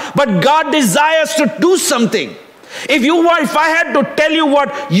God. But God desires to do something. If I had to tell you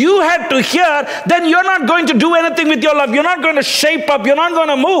what you had to hear, then you're not going to do anything with your life. You're not going to shape up. You're not going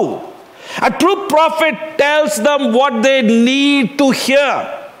to move. A true prophet tells them what they need to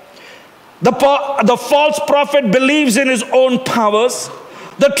hear. The false prophet believes in his own powers.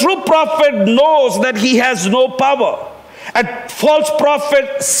 The true prophet knows that he has no power. A false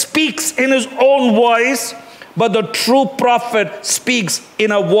prophet speaks in his own voice, but the true prophet speaks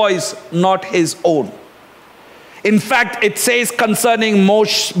in a voice not his own. In fact, it says concerning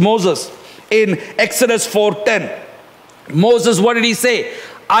Moses in Exodus 4:10. Moses, what did he say?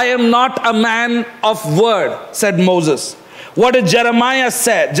 I am not a man of word, said Moses. What did Jeremiah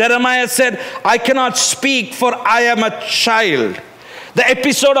say? Jeremiah said, I cannot speak, for I am a child. The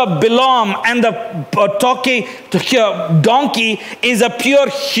episode of Balaam and the donkey is a pure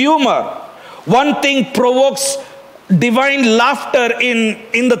humor. One thing provokes divine laughter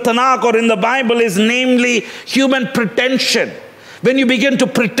in the Tanakh or in the Bible is namely human pretension. When you begin to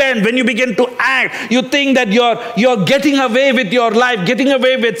pretend, when you begin to act, you think that you're getting away with your life, getting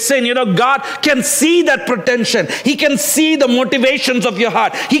away with sin. You know, God can see that pretension. He can see the motivations of your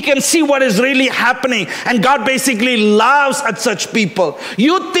heart. He can see what is really happening. And God basically laughs at such people.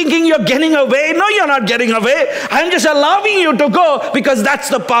 You thinking you're getting away? No, you're not getting away. I'm just allowing you to go because that's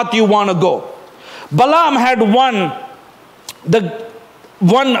the path you want to go. Balaam had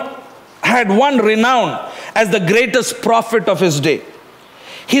one renown as the greatest prophet of his day.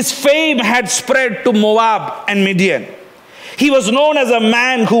 His fame had spread to Moab and Midian. He was known as a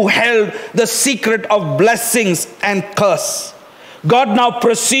man who held the secret of blessings and curse. God now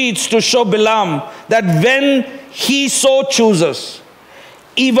proceeds to show Balaam that when he so chooses,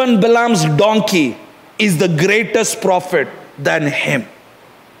 even Balaam's donkey is the greatest prophet than him.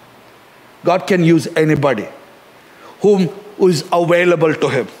 God can use anybody who is available to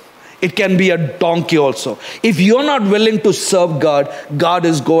him. It can be a donkey also. If you're not willing to serve God, God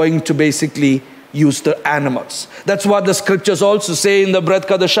is going to basically use the animals. That's what the scriptures also say in the Brit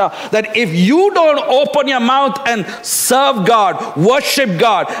Kadashah, that if you don't open your mouth and serve God, worship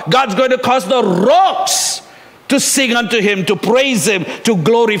God, God's going to cause the rocks to sing unto him, to praise him, to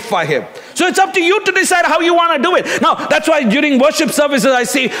glorify him. So it's up to you to decide how you want to do it. Now, that's why during worship services, I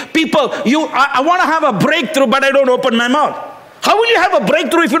see people, I want to have a breakthrough, but I don't open my mouth. How will you have a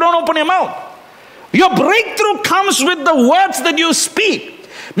breakthrough if you don't open your mouth? Your breakthrough comes with the words that you speak.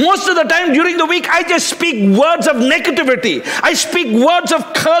 Most of the time during the week, I just speak words of negativity. I speak words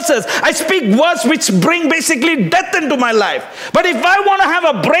of curses. I speak words which bring basically death into my life. But if I want to have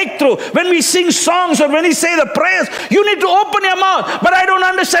a breakthrough, when we sing songs or when we say the prayers, you need to open your mouth. But I don't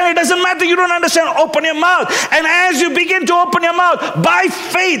understand. It doesn't matter. You don't understand. Open your mouth. And as you begin to open your mouth, by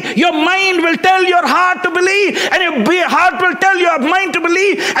faith, your mind will tell your heart to believe. And your heart will tell your mind to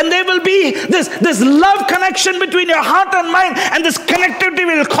believe. And there will be this love connection between your heart and mind. And this connectivity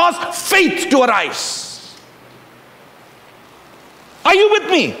will cause faith to arise. Are you with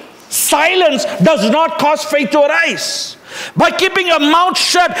me? Silence does not cause faith to arise. By keeping your mouth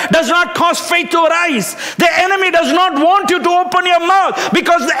shut does not cause faith to arise. The enemy does not want you to open your mouth,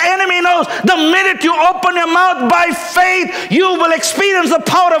 because the enemy knows the minute you open your mouth by faith, you will experience the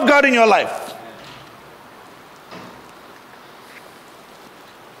power of God in your life.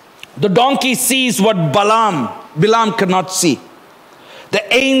 The donkey sees what Balaam cannot see.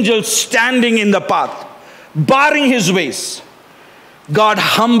 The angel standing in the path, barring his ways. God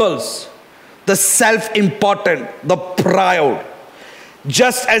humbles the self-important, the proud,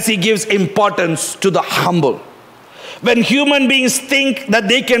 just as he gives importance to the humble. When human beings think that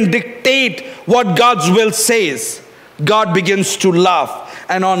they can dictate what God's will says, God begins to laugh.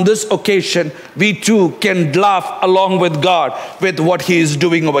 And on this occasion, we too can laugh along with God with what he is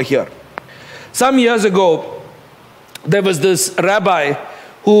doing over here. Some years ago, there was this rabbi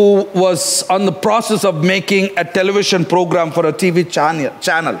who was on the process of making a television program for a TV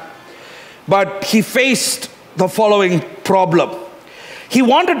channel. But he faced the following problem. He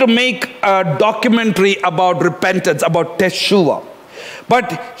wanted to make a documentary about repentance, about teshuvah.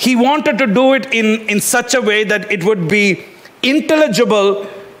 But he wanted to do it in such a way that it would be intelligible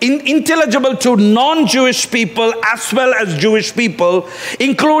to non-Jewish people as well as Jewish people,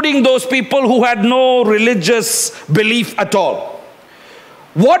 including those people who had no religious belief at all.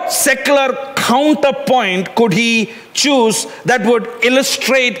 What secular counterpoint could he choose that would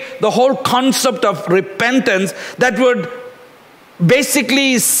illustrate the whole concept of repentance, that would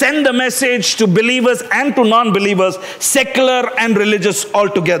basically send the message to believers and to non-believers, secular and religious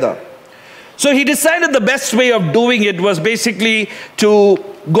altogether? So he decided the best way of doing it was basically to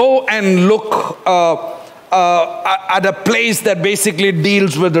go and look at a place that basically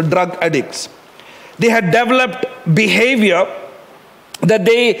deals with the drug addicts. They had developed behavior that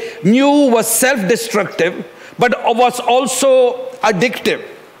they knew was self-destructive, but was also addictive.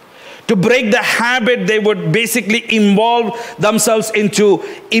 To break the habit, they would basically involve themselves into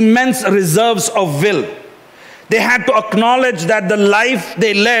immense reserves of will. They had to acknowledge that the life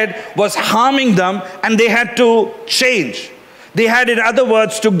they led was harming them, and they had to change. They had, in other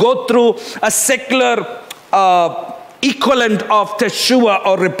words, to go through a secular equivalent of teshuvah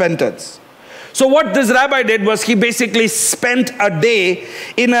or repentance. So what this rabbi did was he basically spent a day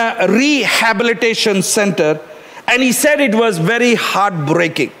in a rehabilitation center, and he said it was very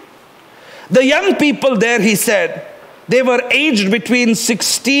heartbreaking. The young people there, he said, they were aged between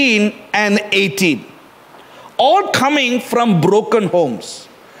 16 and 18, all coming from broken homes.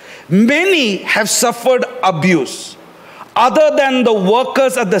 Many have suffered abuse. Other than the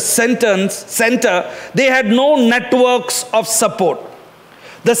workers at the center, they had no networks of support.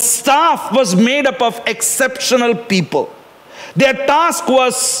 The staff was made up of exceptional people. Their task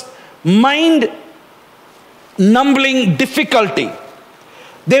was mind-numbing difficulty.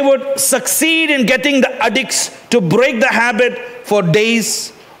 They would succeed in getting the addicts to break the habit for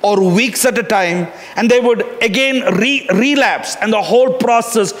days or weeks at a time, and they would again relapse, and the whole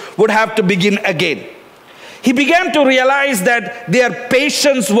process would have to begin again. He began to realize that their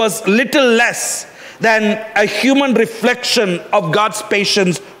patience was little less than a human reflection of God's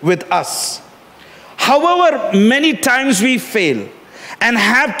patience with us. However, many times we fail and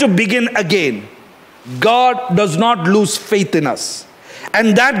have to begin again, God does not lose faith in us,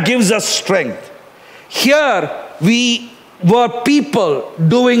 and that gives us strength. Here we were people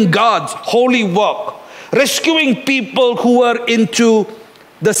doing God's holy work, rescuing people who were into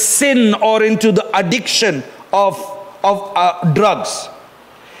the sin or into the addiction of drugs.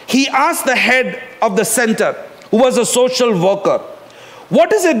 He asked the head of the center, who was a social worker,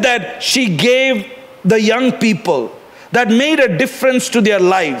 what is it that she gave the young people that made a difference to their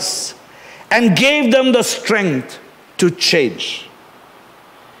lives and gave them the strength to change?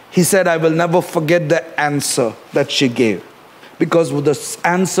 He said, I will never forget the answer that she gave, because the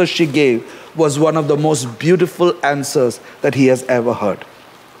answer she gave was one of the most beautiful answers that he has ever heard.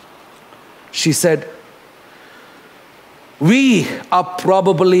 She said, we are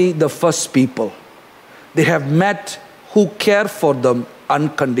probably the first people they have met who care for them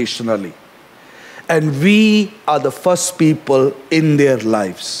unconditionally. And we are the first people in their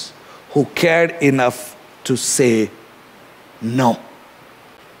lives who cared enough to say no.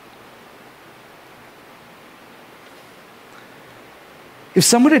 If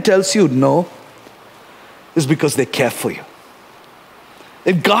somebody tells you no, it's because they care for you.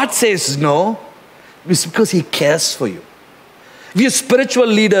 If God says no, it's because He cares for you. If your spiritual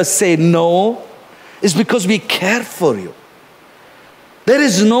leaders say no, it's because we care for you. There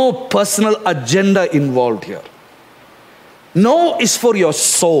is no personal agenda involved here. No is for your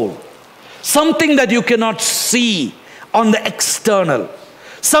soul. Something that you cannot see on the external.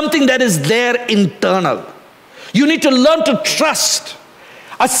 Something that is there internal. You need to learn to trust.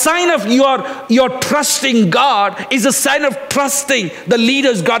 A sign of your trusting God is a sign of trusting the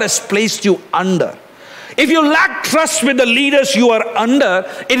leaders God has placed you under. If you lack trust with the leaders you are under,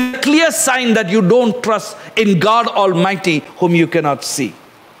 it's a clear sign that you don't trust in God Almighty, whom you cannot see.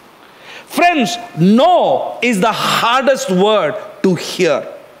 Friends, no is the hardest word to hear,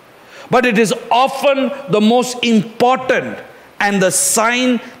 but it is often the most important and the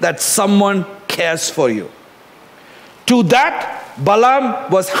sign that someone cares for you. To that,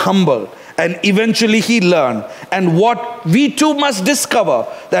 Balaam was humble, and eventually he learned. And what we too must discover,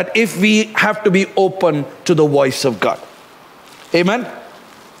 that if we have to be open to the voice of God. Amen.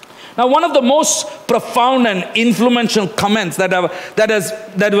 Now, one of the most profound and influential comments that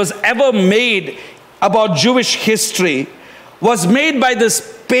was ever made about Jewish history was made by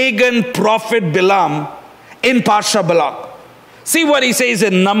this pagan prophet Balaam in Balak. See what he says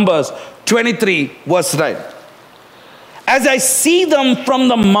in Numbers 23 verse 9. As I see them from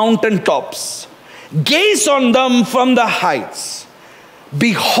the mountaintops, gaze on them from the heights,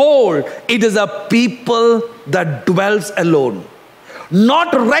 Behold, it is a people that dwells alone,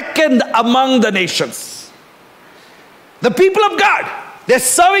 not reckoned among the nations. The people of God, they're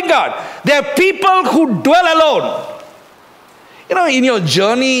serving God. They're people who dwell alone. You know, in your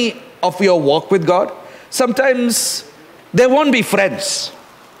journey of your walk with God, sometimes there won't be friends.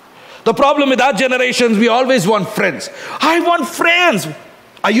 The problem with our generations, we always want friends. I want friends.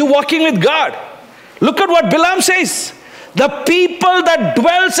 Are you walking with God? Look at what Balaam says. The people that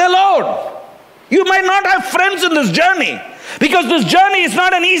dwells alone. You might not have friends in this journey, because this journey is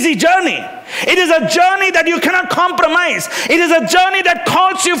not an easy journey. It is a journey that you cannot compromise. It is a journey that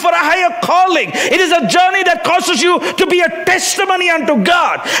calls you for a higher calling. It is a journey that causes you to be a testimony unto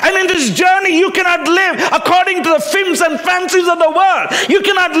God. And in this journey, you cannot live according to the whims and fancies of the world. You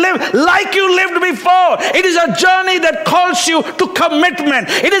cannot live like you lived before. It is a journey that calls you to commitment.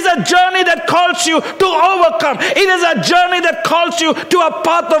 It is a journey that calls you to overcome. It is a journey that calls you to a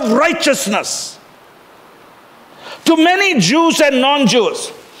path of righteousness. To many Jews and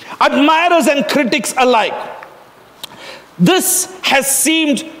non-Jews, admirers and critics alike, this has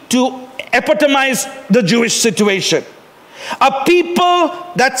seemed to epitomize the Jewish situation. A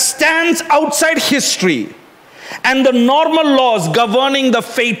people that stands outside history and the normal laws governing the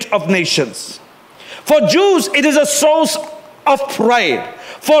fate of nations. For Jews, it is a source of pride.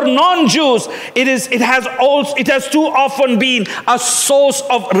 For non-Jews, it has too often been a source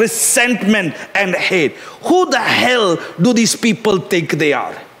of resentment and hate. Who the hell do these people think they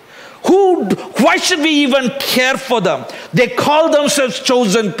are? Why should we even care for them? They call themselves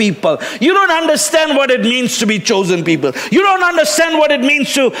chosen people. You don't understand what it means to be chosen people. You don't understand what it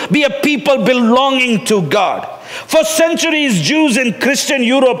means to be a people belonging to God. For centuries, Jews in Christian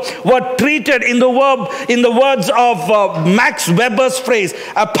Europe were treated in the words of Max Weber's phrase,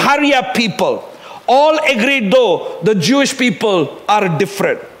 a pariah people. All agreed, though, the Jewish people are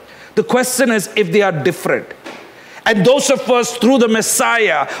different. The question is, if they are different, and those of us through the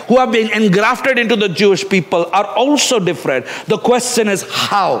Messiah who have been engrafted into the Jewish people are also different. The question is,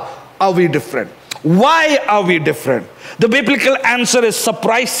 how are we different? Why are we different? The biblical answer is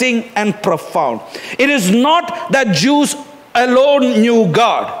surprising and profound. It is not that Jews alone knew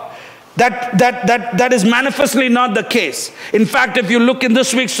God. That is manifestly not the case. In fact, if you look in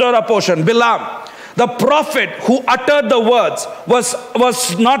this week's Torah portion, Balaam, the prophet who uttered the words,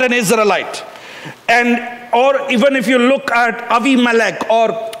 was not an Israelite. Or even if you look at Avimelech or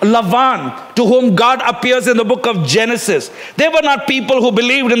Lavan, to whom God appears in the book of Genesis, they were not people who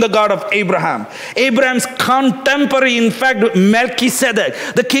believed in the God of Abraham. Abraham's contemporary, in fact,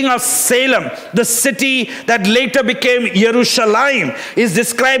 Melchizedek, the king of Salem, the city that later became Jerusalem, is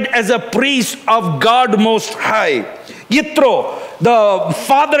described as a priest of God Most High. Yitro, the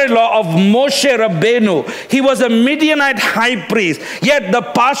father-in-law of Moshe Rabbeinu, he was a Midianite high priest. Yet the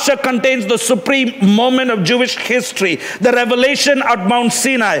Pasha contains the supreme moment of Jewish history, the revelation at Mount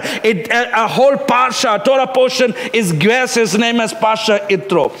Sinai. A whole Pasha, a Torah portion, bears his name as Pasha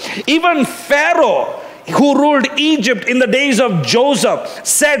Yitro. Even Pharaoh, who ruled Egypt in the days of Joseph,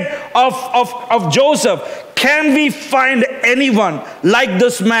 said of Joseph, "Can we find anyone like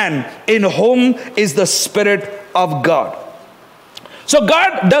this man in whom is the Spirit of God?" So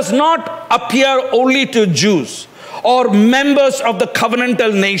God does not appear only to Jews or members of the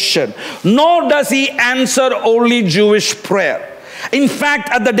covenantal nation, nor does he answer only Jewish prayer. In fact,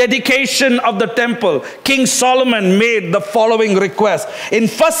 at the dedication of the temple, King Solomon made the following request. In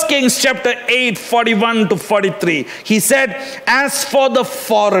 1 Kings chapter 8, 41 to 43, he said, "As for the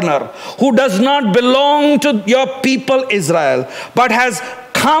foreigner who does not belong to your people Israel, but has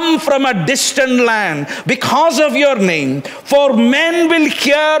come from a distant land because of your name, for men will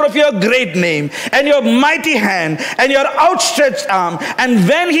hear of your great name and your mighty hand and your outstretched arm. And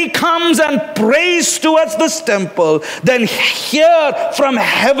when he comes and prays towards this temple, then hear from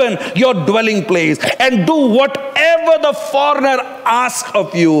heaven your dwelling place and do whatever the foreigner asks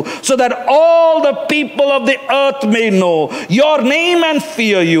of you, so that all the people of the earth may know your name and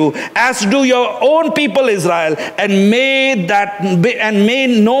fear you, as do your own people Israel, and may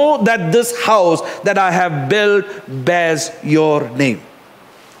know that this house that I have built bears your name."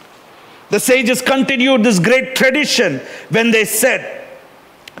 The sages continued this great tradition when they said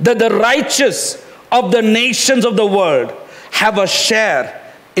that the righteous of the nations of the world have a share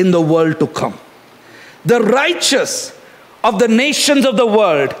in the world to come. The righteous of the nations of the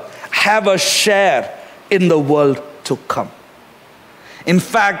world have a share in the world to come. In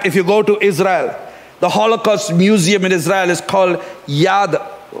fact, if you go to Israel, the Holocaust Museum in Israel is called Yad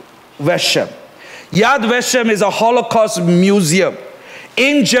Vashem. Yad Vashem is a Holocaust museum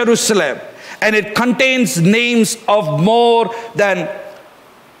in Jerusalem, and it contains names of more than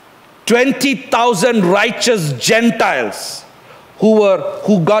 20,000 righteous Gentiles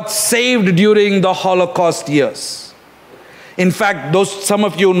who got saved during the Holocaust years. In fact, some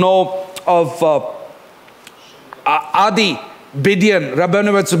of you know of Adi Bidian,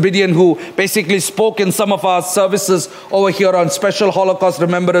 Rabbanowitz Bidian, who basically spoke in some of our services over here on special Holocaust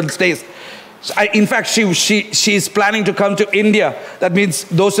Remembrance Days. In fact, she's planning to come to India. That means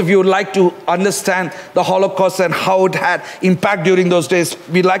those of you who like to understand the Holocaust and how it had impact during those days,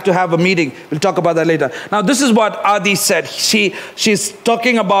 we'd like to have a meeting. We'll talk about that later. Now, this is what Adi said. She's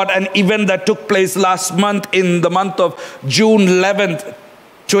talking about an event that took place last month, in the month of June 11th,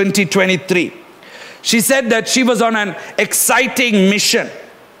 2023. She said that she was on an exciting mission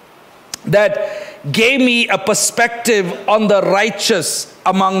that gave me a perspective on the righteous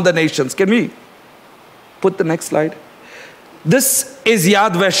among the nations. Can we put the next slide? This is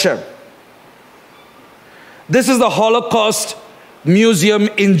Yad Vashem. This is the Holocaust Museum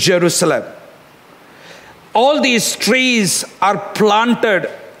in Jerusalem. All these trees are planted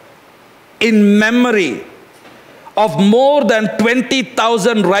in memory of more than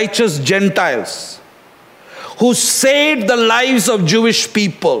 20,000 righteous Gentiles who saved the lives of Jewish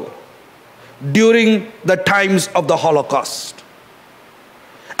people during the times of the Holocaust.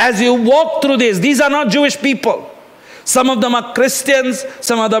 As you walk through this, these are not Jewish people. Some of them are Christians,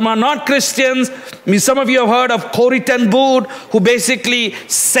 some of them are not Christians. Some of you have heard of Corrie ten Boom, who basically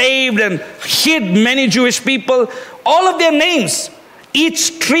saved and hid many Jewish people. All of their names,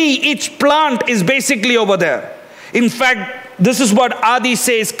 each tree, each plant is basically over there. In fact, this is what Adi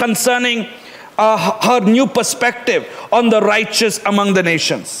says concerning her new perspective on the righteous among the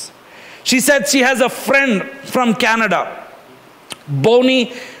nations. She said she has a friend from Canada,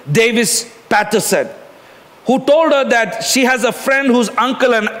 Bonnie Davis Patterson, who told her that she has a friend whose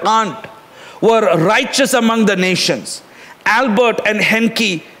uncle and aunt were righteous among the nations, Albert and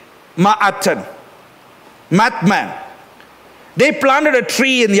Henke Matman. They planted a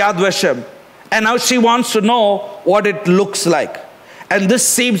tree in Yad Vashem, and now she wants to know what it looks like. And this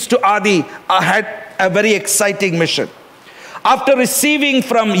seems to Adi had a very exciting mission. After receiving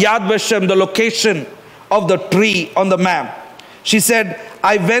from Yad Vashem the location of the tree on the map, she said,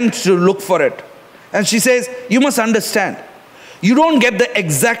 I went to look for it. And she says, you must understand, you don't get the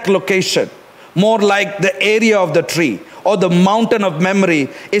exact location. More like the area of the tree or the mountain of memory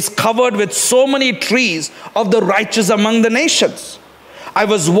is covered with so many trees of the righteous among the nations. I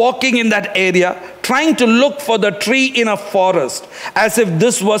was walking in that area trying to look for the tree in a forest. As if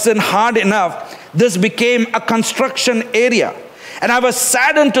this wasn't hard enough, this became a construction area. And I was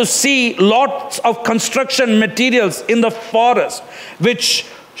saddened to see lots of construction materials in the forest, which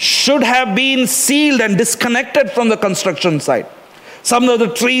should have been sealed and disconnected from the construction site. Some of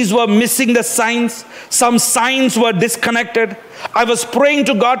the trees were missing the signs. Some signs were disconnected. I was praying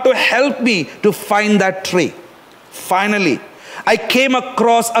to God to help me to find that tree. Finally, I came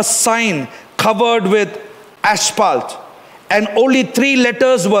across a sign covered with asphalt, and only 3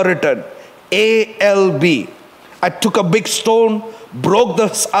 letters were written, ALB. I took a big stone, broke the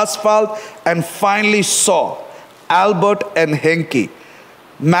asphalt, and finally saw Albert and Henke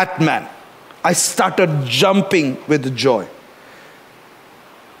Matman. I started jumping with joy.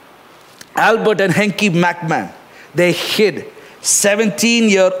 Albert and Henke Matman, they hid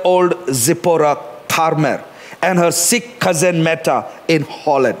 17-year-old Zipporah Karmer and her sick cousin Meta in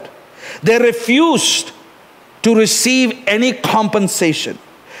Holland. They refused to receive any compensation.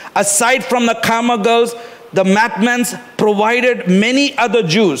 Aside from the Karmer girls, the Matmans provided many other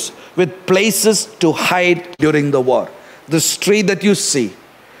Jews with places to hide during the war. This tree that you see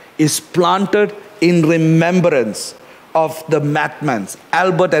is planted in remembrance of the Matmans,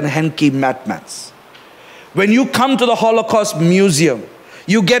 Albert and Henke Matmans. When you come to the Holocaust Museum,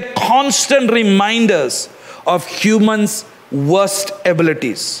 you get constant reminders of humans' worst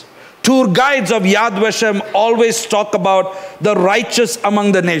abilities. Tour guides of Yad Vashem always talk about the righteous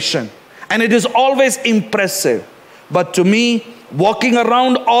among the nation. And it is always impressive. But to me, walking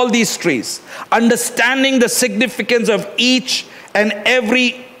around all these trees, understanding the significance of each and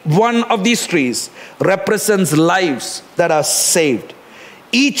every one of these trees represents lives that are saved.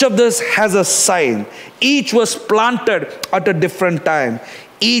 Each of this has a sign. Each was planted at a different time.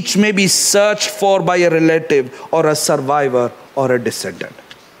 Each may be searched for by a relative or a survivor or a descendant.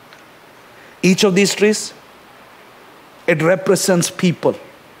 Each of these trees, it represents people,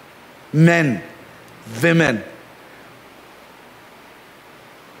 men, women,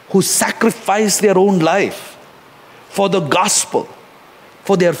 who sacrificed their own life for the gospel,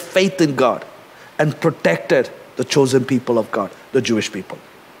 for their faith in God, and protected the chosen people of God, the Jewish people.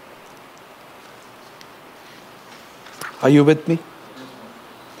 Are you with me?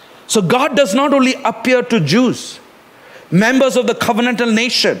 So God does not only appear to Jews, members of the covenantal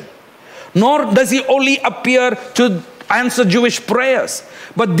nation, nor does he only appear to answer Jewish prayers,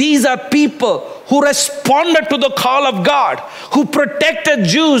 but these are people who responded to the call of God, who protected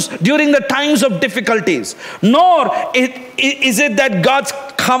Jews during the times of difficulties. Nor is it that God's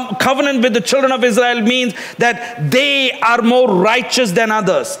covenant with the children of Israel means that they are more righteous than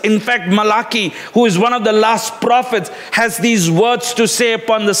others. In fact, Malachi, who is one of the last prophets, has these words to say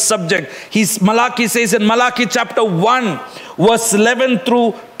upon the subject. Malachi says in Malachi chapter 1, verse 11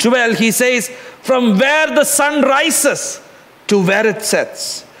 through 12, he says, "From where the sun rises to where it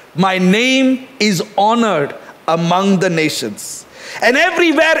sets, my name is honored among the nations. And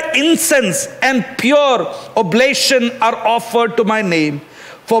everywhere incense and pure oblation are offered to my name.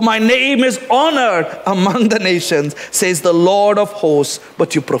 For my name is honored among the nations, says the Lord of hosts,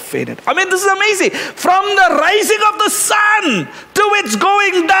 but you profane it." I mean, this is amazing. From the rising of the sun to its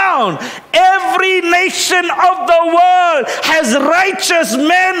going down, every nation of the world has righteous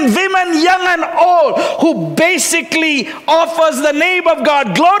men, women, young and old, who basically offers the name of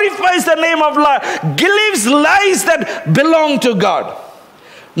God, glorifies the name of God, lives lives that belong to God.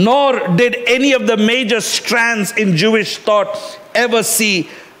 Nor did any of the major strands in Jewish thought ever see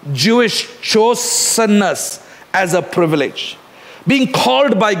Jewish chosenness as a privilege. Being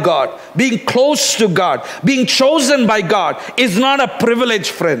called by God, being close to God, being chosen by God is not a privilege,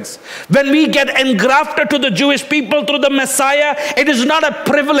 friends. When we get engrafted to the Jewish people through the Messiah, it is not a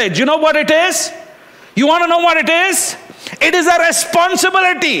privilege. You know what it is? You want to know what it is? It is a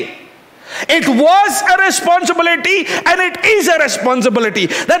responsibility. It was a responsibility and it is a responsibility.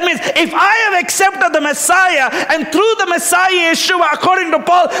 That means if I have accepted the Messiah and through the Messiah Yeshua, according to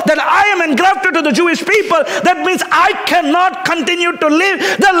Paul, that I am engrafted to the Jewish people, that means I cannot continue to live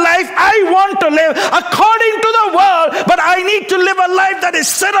the life I want to live according to the world, but I need to live a life that is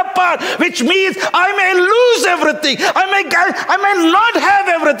set apart, which means I may lose everything. I may not have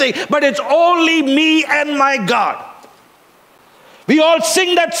everything, but it's only me and my God. We all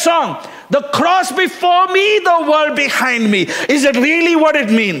sing that song, "The cross before me, the world behind me." Is it really what it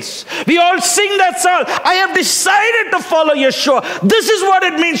means? We all sing that song, "I have decided to follow Yeshua." This is what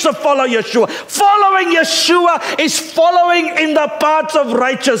it means to follow Yeshua. Following Yeshua is following in the paths of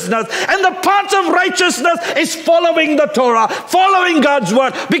righteousness. And the paths of righteousness is following the Torah, following God's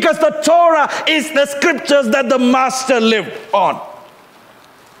word, because the Torah is the scriptures that the Master lived on.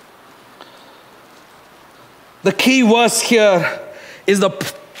 The key verse here is the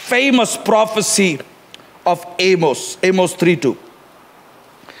famous prophecy of Amos, Amos 3:2.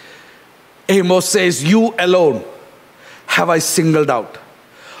 Amos says, "You alone have I singled out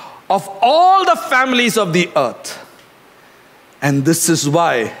of all the families of the earth, and this is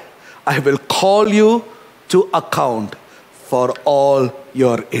why I will call you to account for all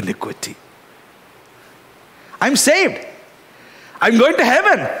your iniquity." I'm saved. I'm going to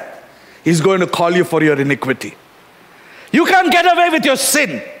heaven. He's going to call you for your iniquity. You can't get away with your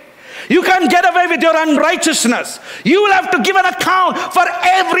sin. You can't get away with your unrighteousness. You will have to give an account for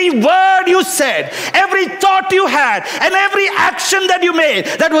every word you said, every thought you had, and every action that you made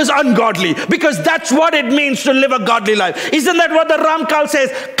that was ungodly. Because that's what it means to live a godly life. Isn't that what the Ramkal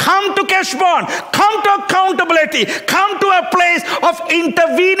says? Come to Keshbon, come to accountability, come to a place of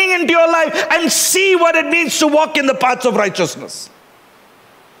intervening into your life and see what it means to walk in the paths of righteousness.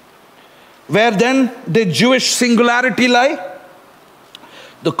 Where then did Jewish singularity lie?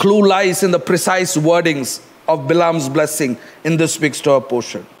 The clue lies in the precise wordings of Bilam's blessing in this week's Torah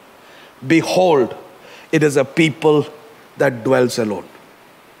portion. Behold, it is a people that dwells alone.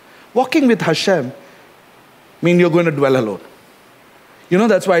 Walking with Hashem means you're going to dwell alone. You know,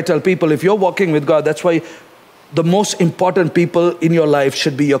 that's why I tell people, if you're walking with God, that's why the most important people in your life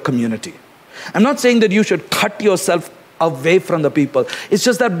should be your community. I'm not saying that you should cut yourself away from the people. It's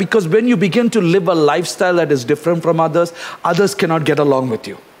just that because when you begin to live a lifestyle that is different from others, others cannot get along with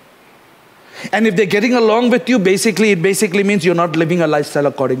you. And if they're getting along with you, it basically means you're not living a lifestyle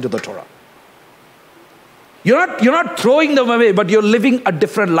according to the Torah. You're not throwing them away, but you're living a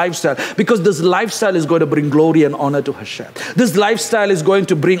different lifestyle, because this lifestyle is going to bring glory and honor to Hashem. This lifestyle is going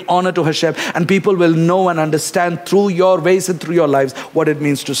to bring honor to Hashem, and people will know and understand through your ways and through your lives what it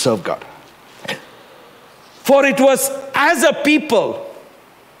means to serve God. For it was as a people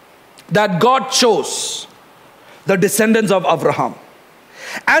that God chose the descendants of Abraham.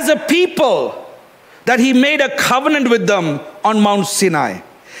 As a people that he made a covenant with them on Mount Sinai.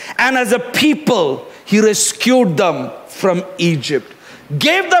 And as a people, he rescued them from Egypt,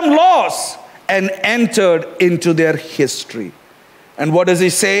 gave them laws, and entered into their history. And what does he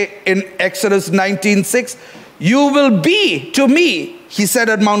say in Exodus 19:6? You will be to me, he said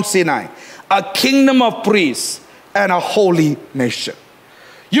at Mount Sinai, a kingdom of priests and a holy nation.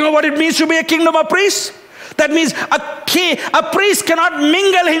 You know what it means to be a kingdom of priests? That means a priest cannot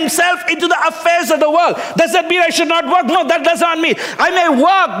mingle himself into the affairs of the world. Does that mean I should not work? No, that does not mean. I may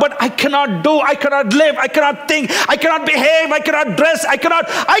work, but I cannot do, I cannot live, I cannot think, I cannot behave, I cannot dress, I cannot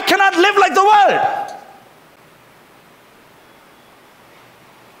live like the world.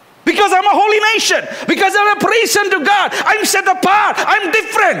 Because I'm a holy nation. Because I'm a priest unto God. I'm set apart. I'm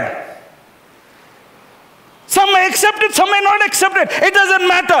different. Some may accept it, some may not accept it. It doesn't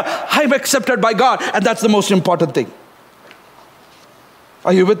matter. I'm accepted by God, and that's the most important thing.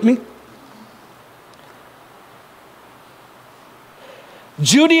 Are you with me?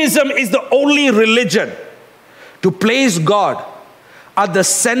 Judaism is the only religion to place God at the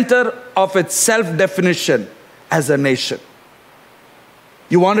center of its self-definition as a nation.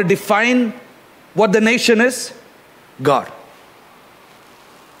 You want to define what the nation is? God.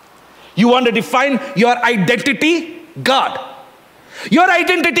 You want to define your identity? God. Your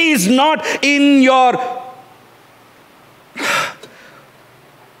identity is not in your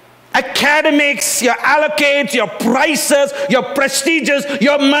academics, your allocates, your prices, your prestiges,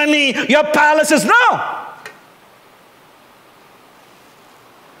 your money, your palaces. No.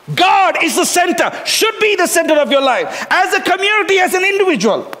 God is the center, should be the center of your life. As a community, as an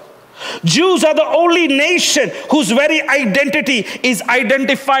individual. Jews are the only nation whose very identity is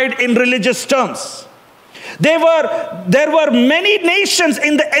identified in religious terms. There were many nations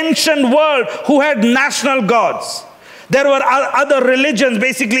in the ancient world who had national gods. There were other religions,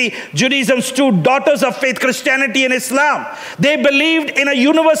 basically Judaism's two daughters of faith, Christianity and Islam. They believed in a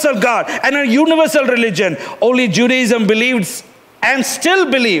universal God and a universal religion. Only Judaism believes and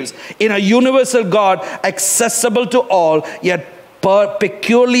still believes in a universal God accessible to all, yet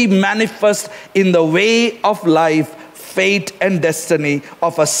peculiarly manifest in the way of life, fate and destiny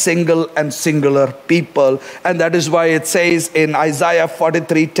of a single and singular people. And that is why it says in Isaiah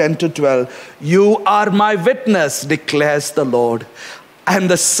 43:10-12, you are my witness, declares the Lord, and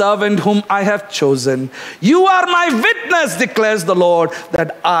the servant whom I have chosen. You are my witness, declares the Lord,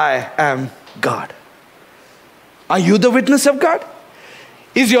 that I am God. Are you the witness of God?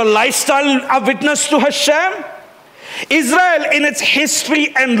 Is your lifestyle a witness to Hashem? Israel in its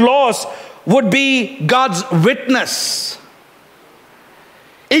history and laws would be God's witness.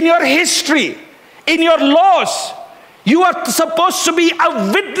 In your history, in your laws, you are supposed to be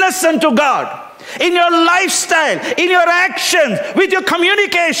a witness unto God. In your lifestyle, in your actions, with your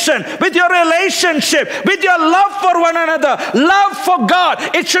communication, with your relationship, with your love for one another, love for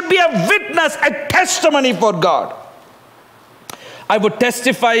God. It should be a witness, a testimony for God. I would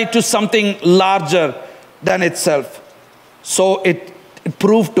testify to something larger than itself. So it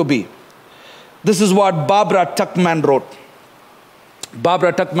proved to be. This is what Barbara Tuchman wrote.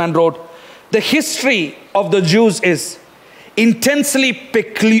 Barbara Tuchman wrote, the history of the Jews is intensely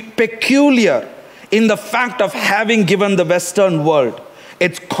peculiar in the fact of having given the Western world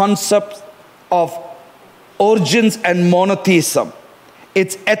its concepts of origins and monotheism,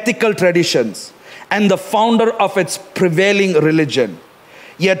 its ethical traditions, and the founder of its prevailing religion,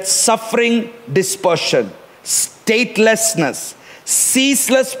 yet suffering dispersion, statelessness,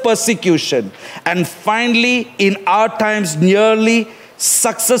 ceaseless persecution, and finally, in our times, nearly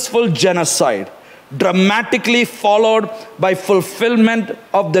successful genocide, dramatically followed by fulfillment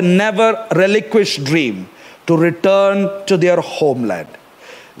of the never relinquished dream to return to their homeland.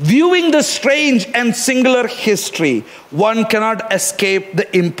 Viewing the strange and singular history, one cannot escape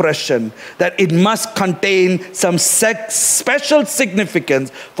the impression that it must contain some special significance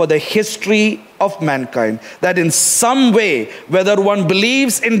for the history of mankind. That in some way, whether one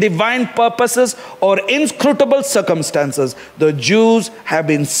believes in divine purposes or inscrutable circumstances, the Jews have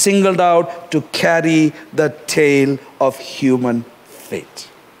been singled out to carry the tale of human fate.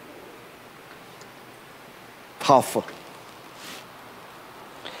 Powerful.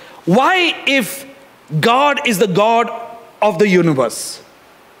 Why, if God is the God of the universe,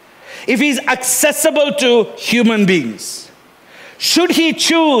 if He's accessible to human beings, should He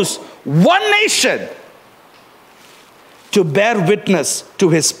choose one nation to bear witness to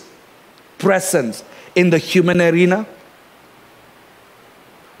His presence in the human arena?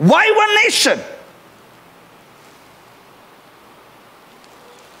 Why one nation?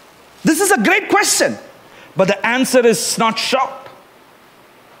 This is a great question, but the answer is not short.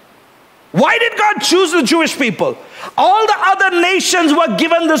 Why did God choose the Jewish people? All the other nations were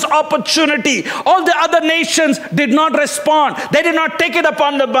given this opportunity. All the other nations did not respond. They did not take it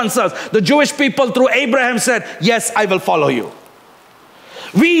upon themselves. The Jewish people through Abraham said, yes, I will follow you.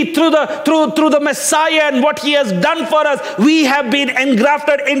 We, through the Messiah and what he has done for us, we have been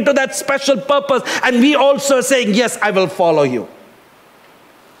engrafted into that special purpose. And we also are saying, yes, I will follow you.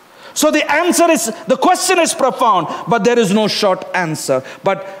 So the question is profound, but there is no short answer.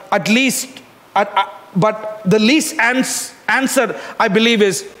 But at least, but the least answer, I believe,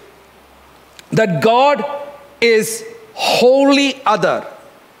 is that God is wholly other.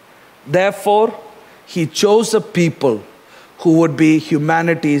 Therefore, he chose a people who would be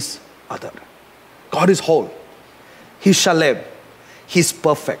humanity's other. God is whole. He's Shalom. He's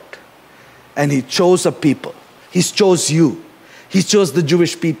perfect. And he chose a people. He chose you. He chose the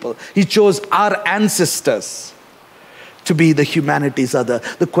Jewish people. He chose our ancestors to be the humanity's other.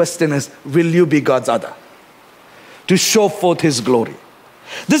 The question is, will you be God's other? To show forth his glory.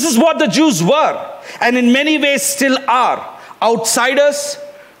 This is what the Jews were, and in many ways still are. Outsiders,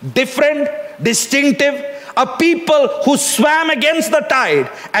 different, distinctive, a people who swam against the tide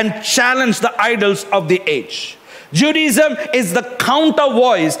and challenged the idols of the age. Judaism is the counter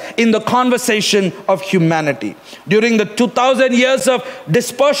voice in the conversation of humanity. During the 2000 years of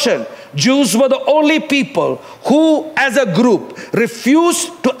dispersion, Jews were the only people who, as a group,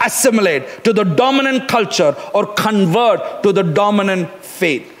 refused to assimilate to the dominant culture or convert to the dominant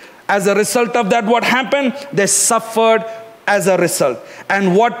faith. As a result of that, what happened? They suffered as a result.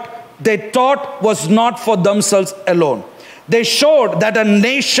 And what they taught was not for themselves alone. They showed that a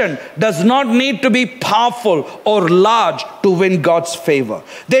nation does not need to be powerful or large to win God's favor.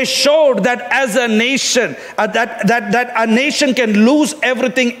 They showed that as a nation, that a nation can lose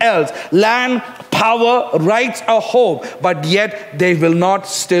everything else, land, power, rights, or hope, but yet they will not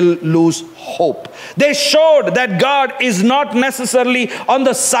still lose hope. They showed that God is not necessarily on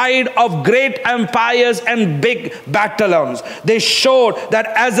the side of great empires and big battalions. They showed that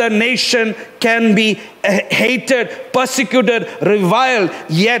as a nation can be hated, persecuted, reviled,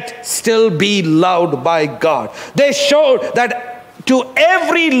 yet still be loved by God. They showed that to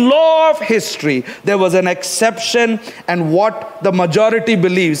every law of history, there was an exception, and what the majority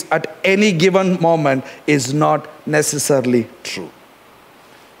believes at any given moment is not necessarily true.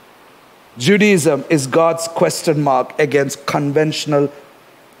 Judaism is God's question mark against conventional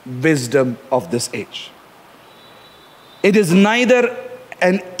wisdom of this age. It is neither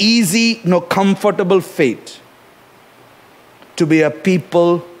an easy nor comfortable fate to be a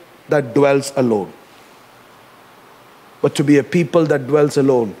people that dwells alone. But to be a people that dwells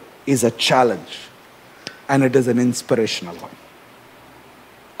alone is a challenge, and it is an inspirational one.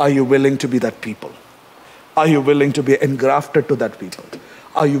 Are you willing to be that people? Are you willing to be engrafted to that people?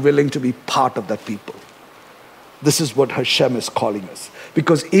 Are you willing to be part of that people? This is what Hashem is calling us.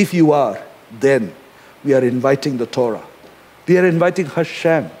 Because if you are, then we are inviting the Torah. We are inviting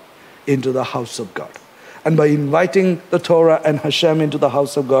Hashem into the house of God. And by inviting the Torah and Hashem into the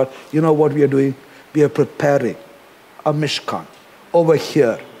house of God, you know what we are doing? We are preparing a Mishkan over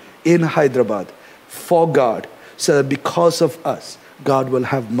here in Hyderabad for God, so that because of us, God will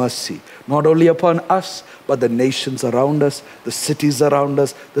have mercy, not only upon us, but the nations around us, the cities around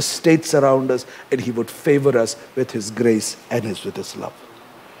us, the states around us, and he would favor us with his grace and with his love.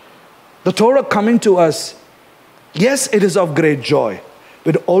 The Torah coming to us, yes, it is of great joy,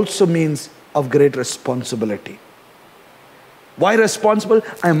 but it also means of great responsibility. Why responsible?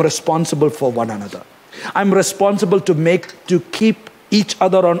 I am responsible for one another. I'm responsible to keep each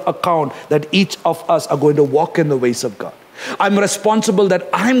other on account, that each of us are going to walk in the ways of God. I'm responsible that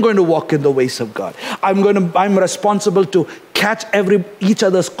I'm going to walk in the ways of God. I'm responsible to catch each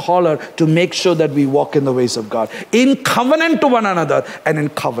other's collar to make sure that we walk in the ways of God, in covenant to one another and in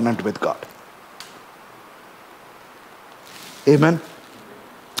covenant with God. Amen.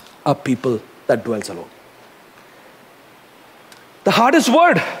 A people that dwells alone. The hardest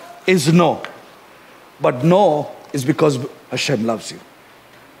word is no. But no is because Hashem loves you.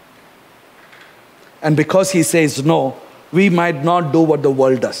 And because he says no, we might not do what the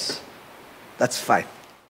world does. That's fine.